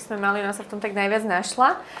managementu, ktorý sme mali, ona sa v tom tak najviac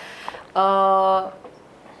našla.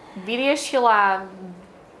 Vyriešila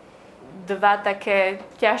 2 také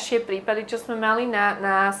ťažšie prípady, čo sme mali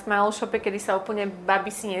na Smile Shope, kedy sa úplne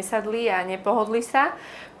babi si nesadli a nepohodli sa.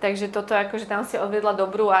 Takže toto akože tam si odvedla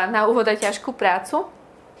dobrú a na úvod aj ťažkú prácu.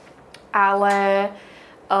 Ale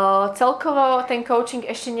celkovo ten coaching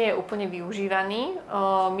ešte nie je úplne využívaný.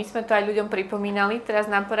 My sme to aj ľuďom pripomínali teraz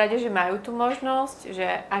na porade, že majú tú možnosť, že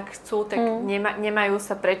ak chcú, tak nemajú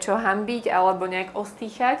sa prečo hanbiť alebo nejak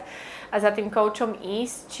ostýchať a za tým coachom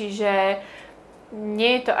ísť. Čiže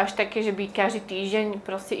nie je to až také, že by každý týždeň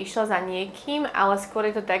proste išla za niekým, ale skôr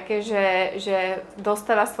je to také, že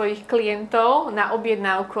dostáva svojich klientov na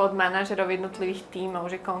objednávku od manažerov jednotlivých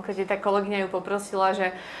tímov, že konkrétne tá kolegyňa ju poprosila,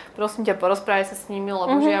 že prosím ťa, porozprávaj sa s nimi,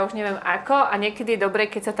 lebo že ja už neviem ako a niekedy je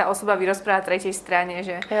dobré, keď sa tá osoba vyrozpráva tretej strane,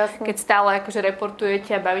 že keď stále akože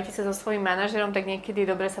reportujete a bavíte sa so svojím manažerom, tak niekedy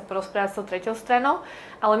je dobré sa porozprávať s tou treťou stranou,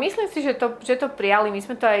 ale myslím si, že to prijali, my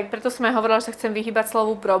sme to aj, preto som aj hovorila, že sa chcem vyhýbať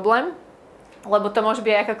slovu problém, lebo to môže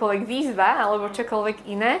byť akákoľvek výzva, alebo čokoľvek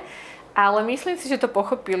iné. Ale myslím si, že to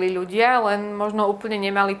pochopili ľudia, len možno úplne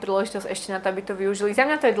nemali príležitosť ešte na to, aby to využili. Za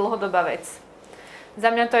mňa to je dlhodobá vec.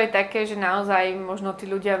 Za mňa to je také, že naozaj možno tí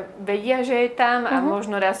ľudia vedia, že je tam a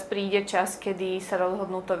možno raz príde čas, kedy sa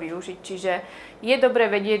rozhodnú to využiť. Čiže je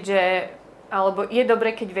dobre vedieť, alebo je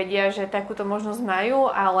dobre, keď vedia, že takúto možnosť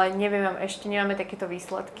majú, ale nemáme takéto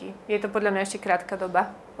výsledky. Je to podľa mňa ešte krátka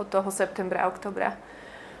doba od toho septembra a októbra.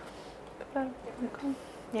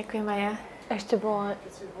 Ďakujem aj ja. Ešte bola...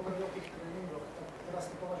 Keď si hovorili o tých tréningoch, tak teraz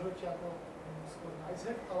to považujete ako skôr nice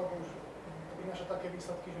hack, alebo už to prináša také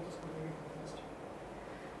výsledky, že to skôr nie je povinnosť?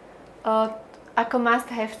 Ako must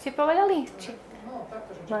have ste povedali? No,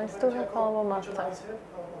 takto, že Nice to have alebo must have?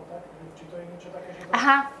 Či to je niečo také, že to...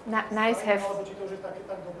 Aha, nice have. Alebo či to už je také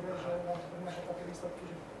tak dobré, že vám to prináša také výsledky,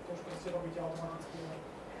 že to už proste robíte automaticky.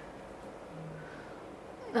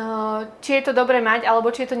 Či je to dobré mať, alebo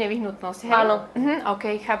či je to nevyhnutnosť, hej? Áno.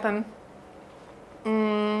 OK, chápem.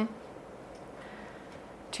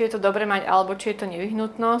 Či je to dobré mať, alebo či je to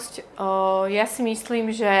nevyhnutnosť. Ja si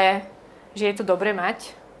myslím, že je to dobré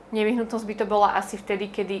mať. Nevyhnutnosť by to bola asi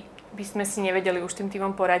vtedy, kedy by sme si nevedeli už tým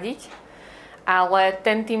týmom poradiť. Ale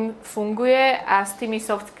ten tým funguje a s tými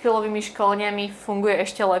soft skillovými školeniami funguje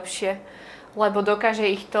ešte lepšie. Lebo dokáže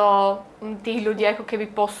ich to, tých ľudí ako keby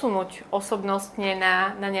posunúť osobnostne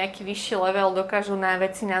na nejaký vyšší level, dokážu na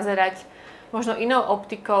veci nazerať možno inou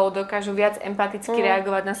optikou, dokážu viac empaticky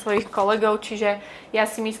reagovať na svojich kolegov, čiže ja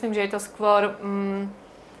si myslím, že je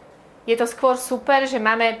to skôr super, že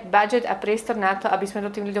máme budget a priestor na to, aby sme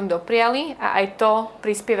to tým ľuďom dopriali a aj to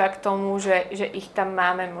prispieva k tomu, že ich tam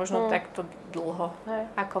máme možno takto dlho,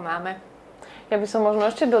 ako máme. Ja by som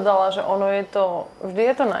možno ešte dodala, že vždy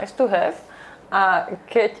je to nice to have a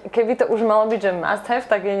keby to už malo byť, že must have,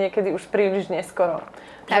 tak je niekedy už príliš neskoro.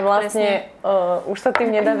 Tak, že vlastne už sa tým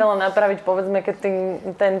nedá veľa napraviť, povedzme, keď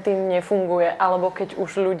ten tým nefunguje, alebo keď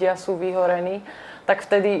už ľudia sú vyhorení, tak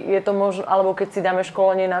vtedy je to možno, alebo keď si dáme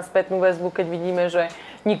školenie na spätnú väzbu, keď vidíme, že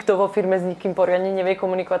nikto vo firme s nikým poriadne nevie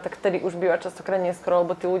komunikovať, tak vtedy už býva častokrát neskoro,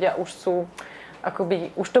 lebo tí ľudia už sú,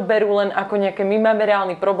 akoby, už to berú len ako nejaké, my máme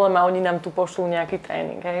reálny problém a oni nám tu pošlú nejaký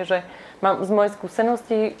tréning, hej, že z mojej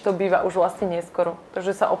skúsenosti to býva už vlastne neskoro,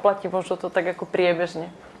 takže sa oplatí možno to tak ako priebežne.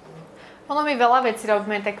 Ono my veľa vecí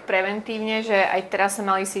robíme tak preventívne, že aj teraz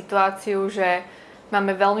sme mali situáciu, že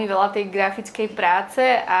máme veľmi veľa tej grafickej práce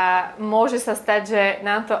a môže sa stať, že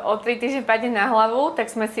nám to o 3 týždne padne na hlavu, tak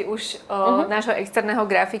sme si už nášho externého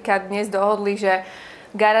grafika dnes dohodli, že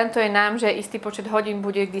garantuje nám, že istý počet hodín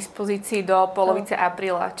bude k dispozícii do polovice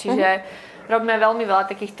apríla. Čiže robíme veľmi veľa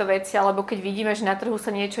takýchto vecí, alebo keď vidíme, že na trhu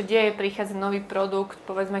sa niečo deje, prichádza nový produkt,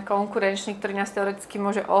 povedzme konkurenčný, ktorý nás teoreticky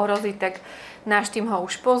môže ohroziť, tak náš tým ho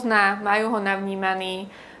už pozná, majú ho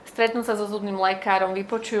navnímaný, stretnú sa so zubným lekárom,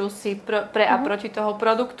 vypočujú si pre a proti toho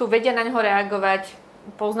produktu, vedia na ňo reagovať,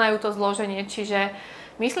 poznajú to zloženie, čiže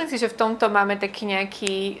myslím si, že v tomto máme taký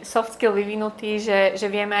nejaký soft skill vyvinutý, že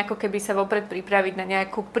vieme ako keby sa vopred pripraviť na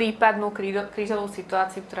nejakú prípadnú krízovú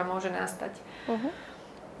situáciu, ktorá môže nastať.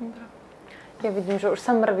 Ja vidím, že už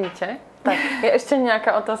sa mrvíte. Tak, je ešte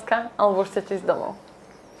nejaká otázka? Alebo už chcete ísť domov?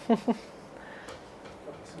 Som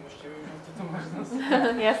ešte využil túto možnosť.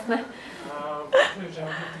 Jasné. Počujem, že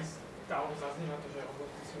hodnoty, alebo zaznieva to, že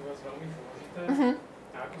hodnoty sú u vás veľmi dôležité.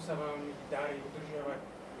 A ako sa vám darí udržiavať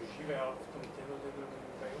živé alebo v tom dennodennom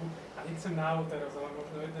behu? A nechcem návod teraz, ale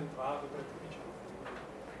možno 1, 2, dobre typy, čo?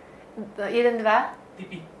 1, 2?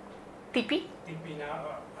 Typy. Typy? Typy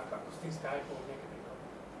na, ako s tým Skypeom, nejaké príklady.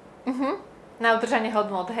 Na udržanie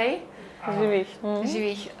hodnot, hej? Živých.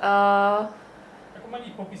 Živých. Ako má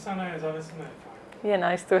nič popísané, zavesené je fajn. Je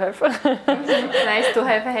nice to have. Nice to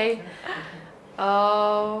have, hej.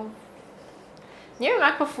 Neviem,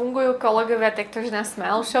 ako fungujú kolegovia taktože na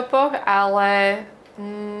Smile Shopoch, ale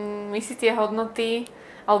my si tie hodnoty,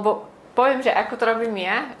 alebo poviem, že ako to robím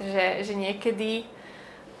ja, že niekedy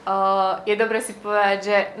je dobre si povedať,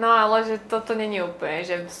 že no ale že toto není úplne,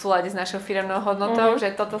 že v súlade s našou firemnou hodnotou,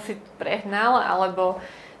 že toto si prehnal, alebo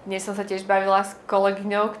dnes som sa tiež bavila s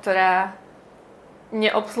kolegyňou, ktorá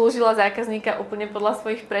neobslúžila zákazníka úplne podľa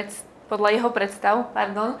jeho predstav,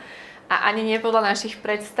 a ani nie podľa našich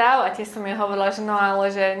predstav a tiež som jej hovorila, že no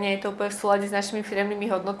ale že nie je to úplne v súlade s našimi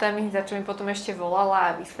firemnými hodnotami, za čo mi potom ešte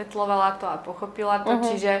volala a vysvetľovala to a pochopila to,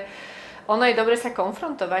 čiže ono je dobre sa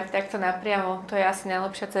konfrontovať takto napriamo, to je asi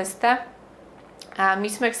najlepšia cesta. A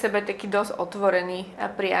my sme k sebe taký dosť otvorení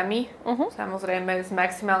a priami, samozrejme s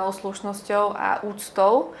maximálnou slušnosťou a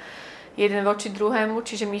úctou jeden voči druhému,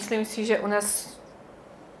 čiže myslím si, že u nás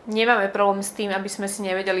nemáme problém s tým, aby sme si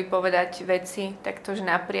nevedeli povedať veci taktože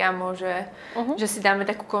napriamo, že si dáme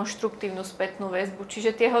takú konštruktívnu spätnú väzbu.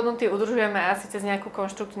 Čiže tie hodnoty udržujeme asi cez nejakú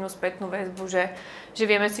konštruktívnu spätnú väzbu, že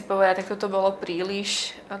vieme si povedať, tak toto bolo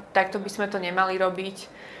príliš, takto by sme to nemali robiť.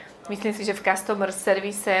 Myslím si, že v customer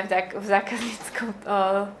service, v zákazníckom,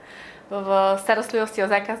 v starostlivosti o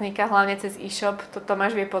zákazníka, hlavne cez e-shop, to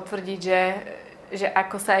Tomáš vie potvrdiť, že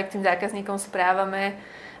ako sa aj k tým zákazníkom správame,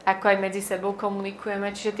 ako aj medzi sebou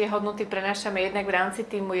komunikujeme, čiže tie hodnoty prenášame jednak v rámci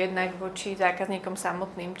týmu, jednak voči zákazníkom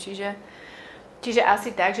samotným. Čiže asi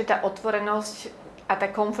tak, že tá otvorenosť a tá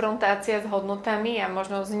konfrontácia s hodnotami a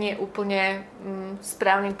možno s nie úplne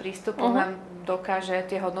správnym prístupom nám dokáže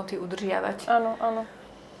tie hodnoty udržiavať. Áno, áno.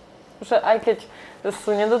 že aj keď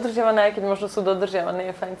sú nedodržiavané, aj keď možno sú dodržiavané,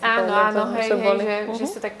 je fajn si Áno, že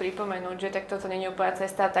si to tak pripomenúť, že tak toto nie je úplná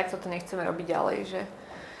cesta, tak toto nechceme robiť ďalej, že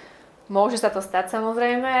môže sa to stať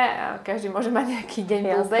samozrejme, každý môže mať nejaký deň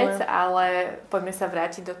vôbec, ale poďme sa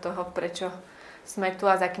vrátiť do toho, prečo sme tu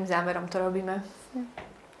a s akým zámerom to robíme.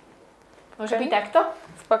 Môže byť takto?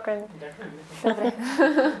 Spokojne.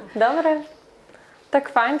 Dobre. Tak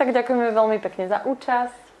fajn, tak ďakujeme veľmi pekne za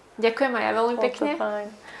účasť. Ďakujem aj ja veľmi pekne. Fajn.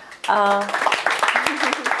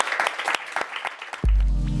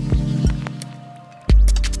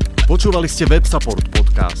 Počúvali ste WebSupport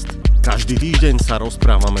podcast. Každý týždeň sa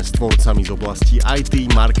rozprávame s tvorcami z oblasti IT,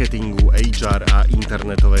 marketingu, HR a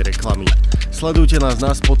internetovej reklamy. Sledujte nás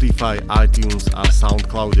na Spotify, iTunes a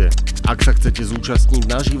Soundcloude. Ak sa chcete zúčastniť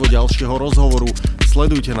naživo ďalšieho rozhovoru,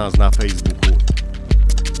 sledujte nás na Facebooku.